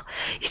бодох,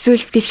 эсвэл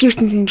дэлхийн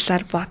ертөнцийн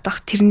талаар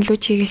бодох, тэрнлүү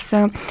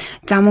чиглэсэн.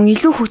 За мөн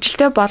илүү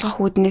хөгжилтэй болгох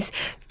үүднээс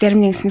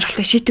зарим нэг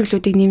сонирхолтой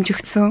шийтгэлүүдийг нэмж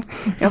өгсөн.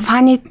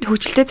 Фаны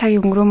хөгжилтэй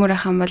цагийг өнгөрөөмөр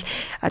байх юм бол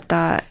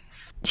одоо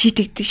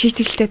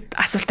шийтгэлтэй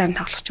асуултаар нь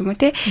тоглох ч юм уу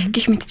те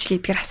гих мэтчил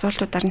эдгээр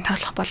асуултуудаар нь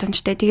тоглох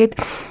боломжтой. Тэгээд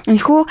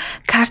энэхүү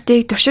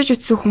картыг туршиж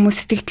үзсэн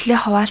хүмүүс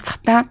сэтгэлдээ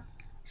хуваалцахдаа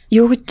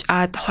юу гэж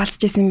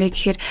хуваалцаж байсан бэ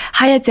гэхээр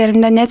хаяа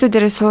заримдаа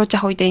найзуудаараа сууж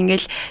авах үедээ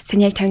ингээл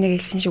саний яг 51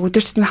 хэлсэн шиг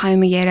өдөр тутмынхаа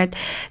юмыг яриад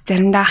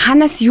заримдаа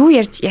хаанаас юу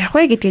ярих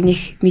вэ гэдгийг нэг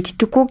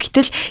мэддэггүй.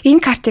 Гэтэл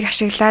энэ картыг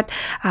ашиглаад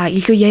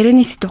илүү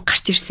ярианы сэдв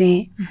гарч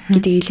ирсэн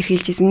гэдгийг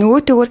илэрхийлж байсан.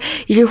 Нөгөөтэйгөр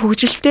илүү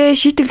хөгжилтэй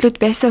шийтгэлүүд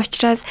байсан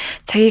учраас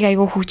цагийг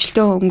айгүй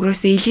хөгжилтэй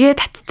өнгөрөөсөө илгээ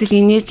таттэл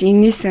инээж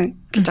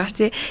инээсэн гэж байгаа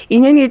чи.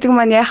 Инээн гэдэг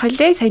маань яах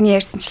вэ? Саний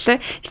ярьсанчлаа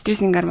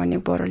стрессийн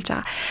гормоныг бууруулж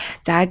байгаа.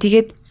 За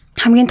тэгээд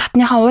хамгийн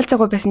дотныхаа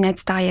уулзаагүй байсан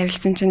найзтайгаа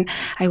ярилцсан чинь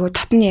айгу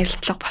дотны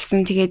ярилцлага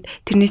болсон. Тэгээд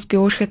тэрнээс би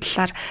өөрийнхөө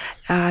талаар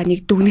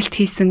нэг дүгнэлт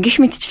хийсэн гих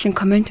мэтчлийн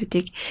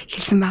комментүүдийг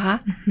хэлсэн байгаа.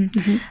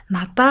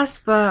 Надаас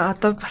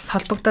одоо бас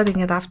холбогдоод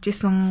ингээд авч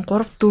исэн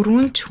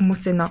 3-4 ч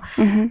хүмүүсээ нөө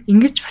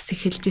ингэж бас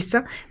их хэлж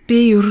исэн.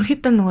 Би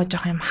ерөнхийдөө нөгөө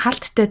жоох юм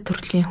хаалттай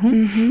төрлийн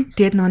хүн.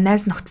 Тэгээд нөгөө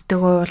найз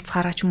нөхдөдтэйгөө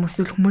уулзахаараа ч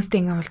хүмүүстэй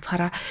ингээд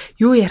уулзахаараа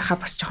юу ярихаа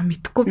бас жоох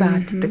мэдэхгүй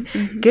байгаад байдаг.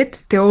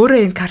 Гэт тэгээ өөрөө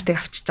энэ картыг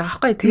авчиж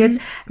байгаа байхгүй. Тэгээд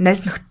найз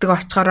нөхдөдтэйгөө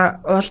очихороо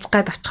уулзах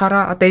гээд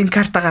очихороо одоо энэ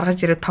картаа гаргаж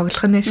ирээд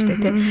тоглох нь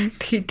шүү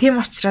дээ. Тийм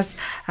учраас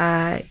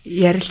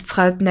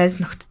ярилцахад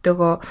найз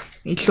нөхдөдтэйгөө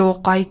илүү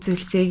гоё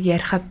зүйлсийг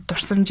ярихад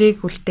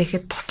дурсамжийг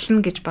үлдээхэд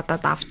туслана гэж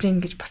бодоод авч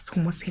ийн гэж бас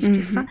хүмүүс хэлж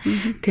байсан.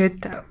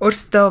 Тэгээд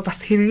өөрсдөө бас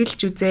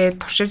хэрэгжилж үзээд,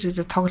 туршиж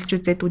үзээд, тоглож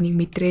үзээд үнийг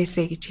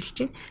мэдрээсэй гэж хэлж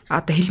байна.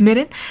 Одоо хэлмээр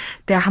байна.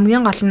 Тэгээ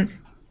хамгийн гол нь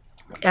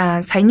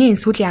саяны энэ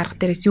сүүлийн арга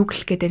дээрээс юу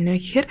гэлэх гээд байна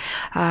вэ гэхээр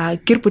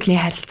гэр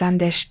бүлийн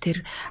харилцаан дээрш тэр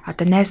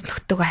одоо найз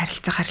нөхдөдөө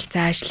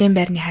харилцаа, ажлын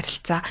байрны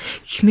харилцаа,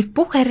 их мэд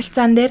бүх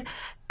харилцаан дээр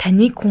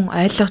таныг хүн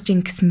ойлгож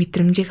ийн гэсэн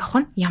мэдрэмжийг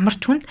авах нь ямар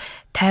ч хүнд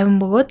тайван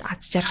бөгөөд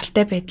аз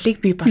жаргалтай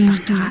байдлыг бий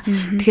болгож байгаа.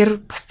 Тэгэхээр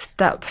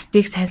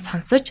бусдыг сайн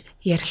сонсож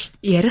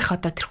ярих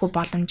одоо тэрхүү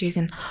боломжийг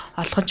нь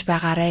олгож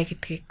байгаарэ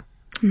гэдгийг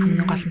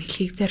хамгийн гол нь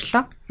хэлхийг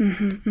зорилоо.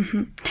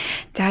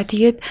 За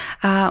тэгээд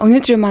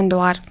өнөөдрийн маань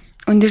дугаар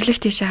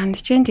өндөрлөх тийш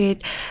хандж байна.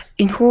 Тэгээд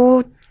энэхүү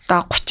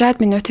 30-аад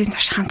минутын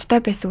турш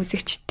хамтдаа байсан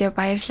үзэгчдээ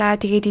баярлалаа.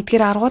 Тэгээд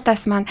эдгээр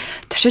аргуудаас маань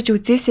туршиж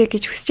үзээсэй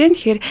гэж хүсэж байна.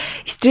 Тэгэхээр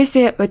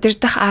стрессээ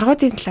удирдах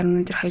аргуудын талаар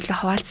өнөөдөр хоёулаа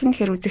хуваалцсан.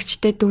 Тэгэхээр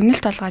үзэгчдээ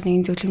дүгнэлт олгоод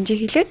нэгэн зөвлөмжийг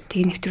хэлээд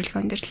тэгээ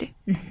нэвтрүүлгээ өндөрлөе.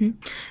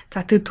 За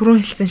тэгээд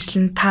түрүүн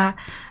хэлсэнчлэн та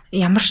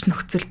ямар ч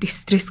нөхцөлд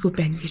стрессгүй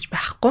байна гэж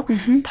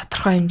байхгүй.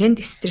 Тодорхой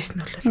хэмжээнд стресс нь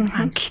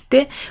бол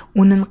гэхдээ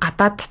үнэн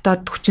гадаад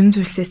дотоод хүчин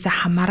зүйлсээс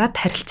хамаарат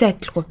харилцан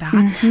адилгүй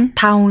байгаа.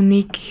 Та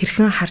үнийг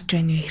хэрхэн харж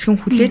байна вэ?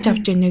 Хэрхэн хүлээж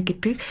авч байна вэ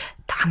гэдэг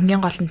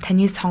хамгийн гол нь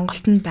таны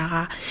сонголтод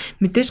байгаа.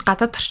 Мэдээж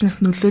гадаад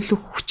орчноос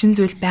нөлөөлөх хүчин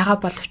зүйл байгаа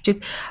боловч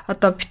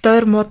одоо бит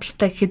хоёр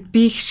муудалтай гэхэд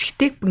би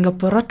хишгтийг ингээ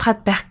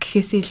буруутгаад байх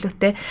гэхээсээ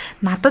илүүтэй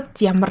надад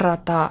ямар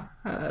одоо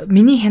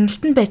миний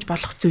хяналтанд байж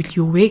болох зүйл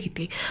юу вэ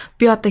гэдгийг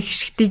би одоо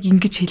хишгтийг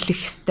ингэж хэлэх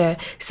хэвээр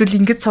эсвэл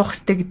ингэж суух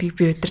хэвээр гэдгийг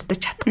би удирдах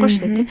чадахгүй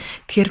шүү дээ.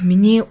 Тэгэхээр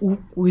миний үг,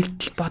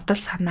 үйлдэл,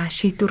 бодол, санаа,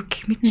 шийдвэр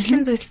гэх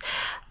мэтчлэн зүйлс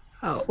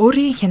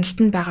өөрийн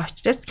хяналтанд байгаа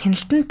учраас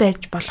хяналтанд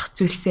байж болох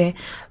зүйлсээ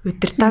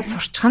удирдах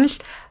сурчих нь л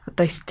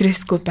одоо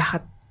стрессгүй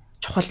байхад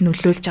чухал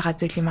нөлөөлж байгаа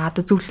зүйл юм.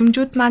 Одоо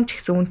зөвлөмжүүд маань ч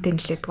гэсэн үүнтэй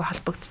нэлээдгүй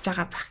холбогдож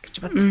байгаа байх гэж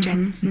бодож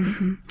байна.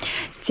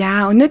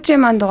 За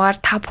өнөөдрийн маань дугаар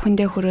та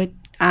бүхэндээ хүрээд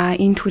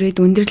энд хүрээд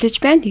өндөрлөж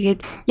байна. Тэгээд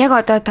яг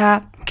одоо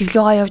та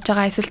гэрлүүгээ явж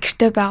байгаа эсвэл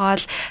гэртээ байгаа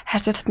бол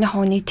хайрцаг дотны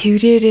хүнийг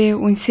тэрвэрээрээ,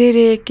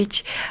 үнсээрээ гэж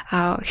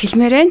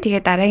хэлмээр байна.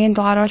 Тэгээд дараагийн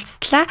дугаар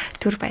уулзтлаа.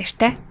 Түр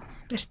баяртай.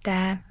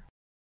 Баяртай.